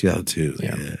 2002,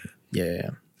 Yeah.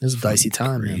 It was a dicey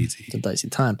time, man. It's a dicey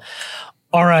time.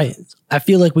 All right. I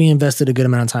feel like we invested a good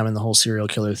amount of time in the whole serial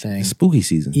killer thing. It's spooky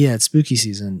season. Yeah, it's spooky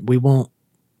season. We won't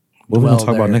What are we going to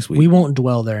talk about next week? We won't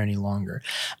dwell there any longer.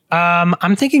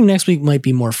 I'm thinking next week might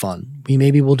be more fun.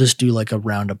 We'll just do like a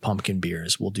round of pumpkin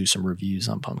beers. We'll do some reviews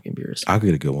on pumpkin beers. I'll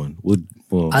get a good one.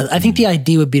 I think the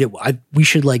idea would be that we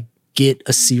should like get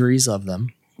a series of them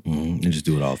and just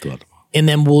do it all throughout the month. And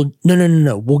then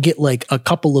we'll get like a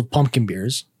couple of pumpkin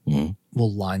beers.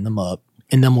 We'll line them up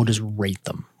and then we'll just rate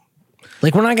them.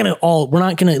 Like we're not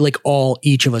gonna like all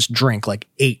each of us drink like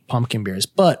 8 pumpkin beers,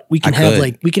 but we can have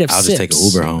sips. I'll just take an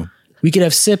Uber home. We could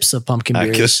have sips of pumpkin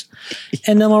beers,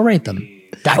 and then we'll rate them.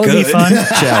 That would be fun.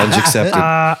 Challenge accepted.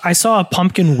 I saw a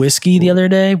pumpkin whiskey the other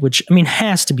day, which I mean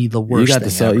has to be the worst.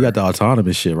 You got the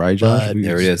autonomous shit, right, Josh?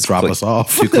 There it is. Drop us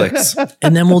off. 2 clicks,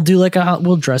 and then we'll do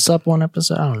we'll dress up one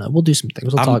episode. I don't know. We'll do some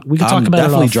things. We can talk about it.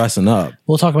 Definitely dressing up.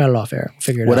 We'll talk about it off air.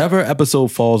 Figure it out. Whatever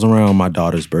episode falls around my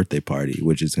daughter's birthday party,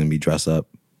 which is going to be dress up.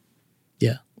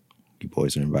 Yeah, you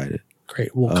boys are invited.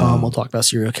 Great. We'll come. We'll talk about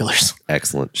serial killers.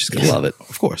 Excellent. She's going to love it.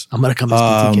 Of course. I'm going to come as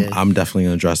BTK. I'm definitely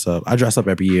going to dress up. I dress up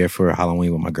every year for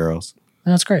Halloween with my girls.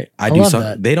 That's great. I love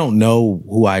that. They don't know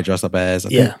who I dress up as. I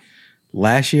think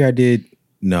last year I did.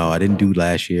 No, I didn't do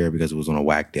last year because it was on a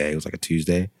whack day. It was like a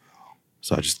Tuesday.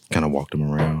 So I just kind of walked them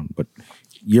around. But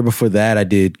year before that, I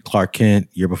did Clark Kent.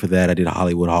 Year before that, I did a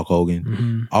Hollywood Hulk Hogan.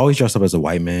 Mm-hmm. I always dress up as a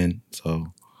white man. So...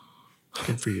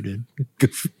 Good for you, dude.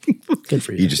 Good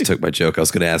for you. You just took my joke. I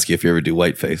was going to ask you if you ever do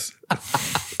whiteface.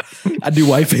 I do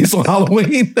whiteface on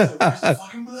Halloween.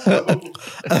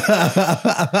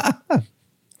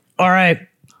 All right.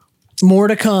 More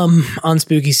to come on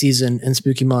spooky season and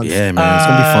spooky month. Yeah, man. It's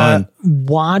going to be fun.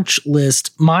 Watch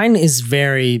list. Mine is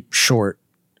very short.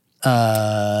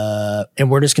 And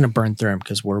we're just going to burn through them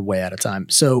because we're way out of time.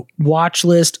 So watch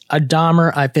list. A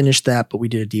Dahmer. I finished that, but we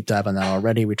did a deep dive on that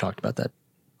already. We talked about that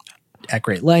at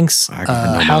great lengths.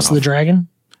 House of the Dragon.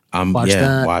 Watch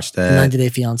that. 90 Day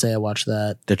Fiance. I watched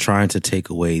that. They're trying to take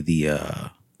away the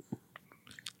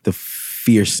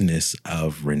fierceness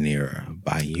of Rhaenyra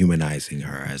by humanizing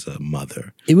her as a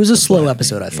mother. It was a slow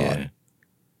episode, I thought.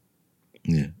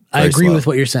 Yeah. I agree with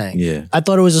what you're saying. Yeah. I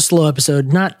thought it was a slow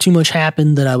episode. Not too much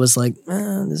happened that I was like,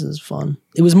 this is fun.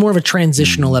 It was more of a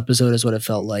transitional episode is what it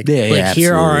felt like. Yeah,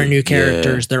 here are our new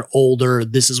characters. Yeah. They're older.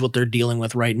 This is what they're dealing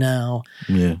with right now.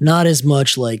 Yeah. Not as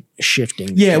much like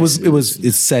shifting. Yeah,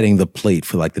 it's setting the plate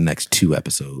for like the next 2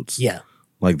 episodes. Yeah.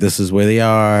 Like this is where they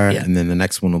are. And then the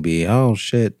next one will be, oh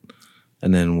shit.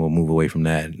 And then we'll move away from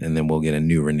that. And then we'll get a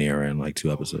new Rhaenyra in like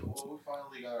 2 episodes.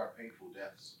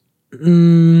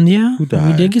 Yeah, we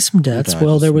did get some deaths.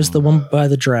 Well, there was the one by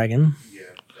the dragon.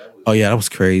 Oh yeah, that was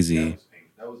crazy.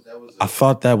 I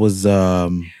thought that was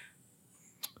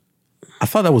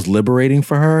liberating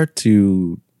for her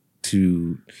to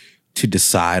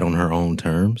decide on her own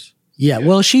terms. Yeah,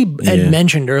 well, she had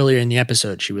mentioned earlier in the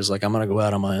episode she was like, "I'm gonna go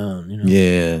out on my own." You know?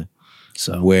 Yeah.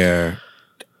 So where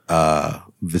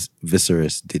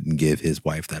Viserys didn't give his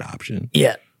wife that option.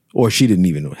 Yeah. Or she didn't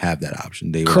even have that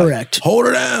option. They were correct. Like, hold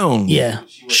her down. Yeah.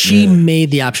 She made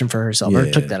the option for herself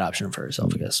or took that option for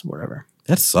herself, I guess, whatever.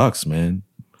 That sucks, man.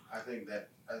 I think that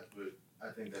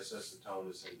sets the tone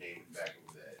to send David back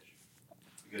over the edge.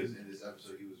 Because in this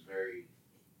episode, he was very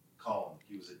calm.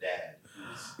 He was a dad.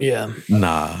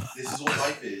 This is what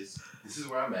life is. This is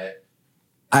where I'm at.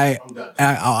 I'm done.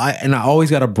 I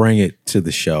always got to bring it to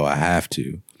the show. I have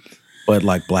to. But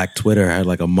like Black Twitter had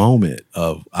like a moment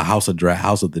of a House of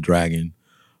the Dragon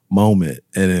moment,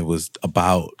 and it was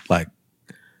about like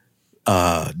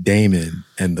Damon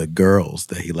and the girls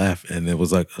that he left, and it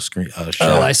was like a shot.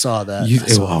 Oh, I saw that.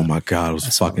 Oh my god, it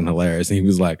was fucking hilarious. And he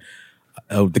was like,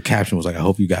 the caption was like, I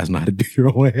hope you guys know how to do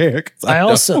your own hair. I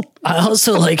also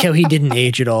like how he didn't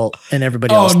age at all, and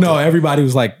everybody else. Oh no, everybody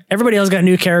was like, everybody else got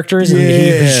new characters, and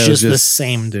he was just the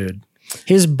same dude.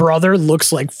 His brother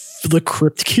looks like the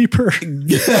Crypt Keeper. Like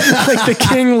the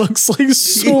king looks like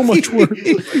so much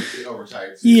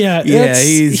worse. Yeah,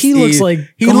 he looks like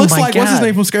what's his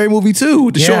name from Scary Movie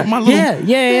 2? To show up my little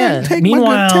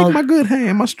Take my good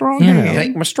hand, my strong hand.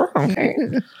 Take my strong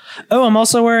hand. Oh, I'm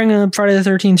also wearing a Friday the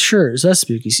 13th shirt. So that's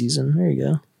spooky season. There you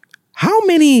go. How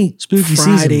many spooky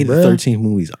Friday season, the 13th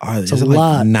movies are there? It's a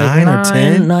lot. Like 9 or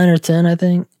 10? 9 or 10, I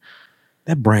think.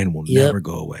 That brand will never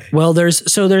go away. Well,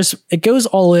 it goes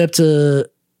all the way up to,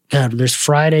 God, there's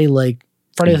Friday the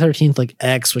 13th, like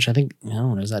X, which I think, I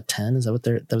don't know, is that 10? Is that what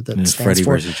that stands Freddy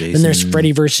for? versus Jason. Then there's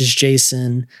Freddy versus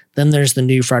Jason. Then there's the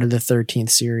new Friday the 13th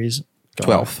series.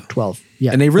 12.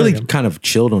 Yeah. And they really kind of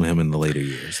chilled on him in the later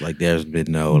years. Like there's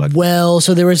been no like. Well,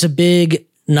 so there was a big,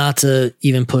 not to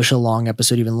even push a long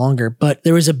episode even longer, but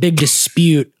there was a big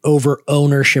dispute over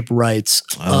ownership rights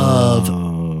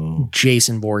of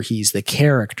Jason Voorhees, the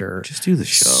character. Just do the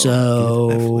show.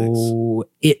 So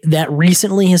that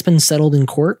recently has been settled in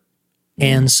court.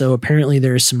 And so apparently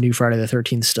there's some new Friday the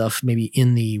 13th stuff maybe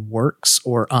in the works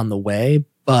or on the way,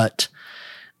 but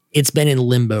it's been in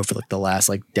limbo for like the last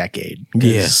like decade.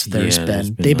 Yes.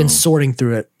 They've been sorting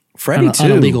through it Freddy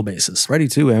on a legal basis. Freddy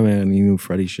too. I mean, you knew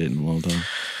Freddy shit in a long time.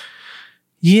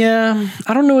 Yeah.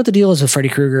 I don't know what the deal is with Freddy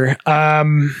Krueger.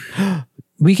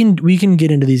 We can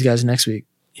get into these guys next week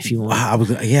if you want.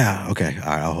 Okay. All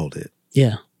right, I'll hold it.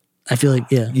 Yeah. I feel like,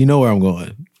 You know where I'm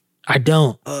going. I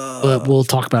don't, but we'll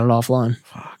talk about it offline.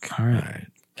 Fuck. All right.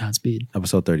 Godspeed.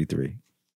 Episode 33.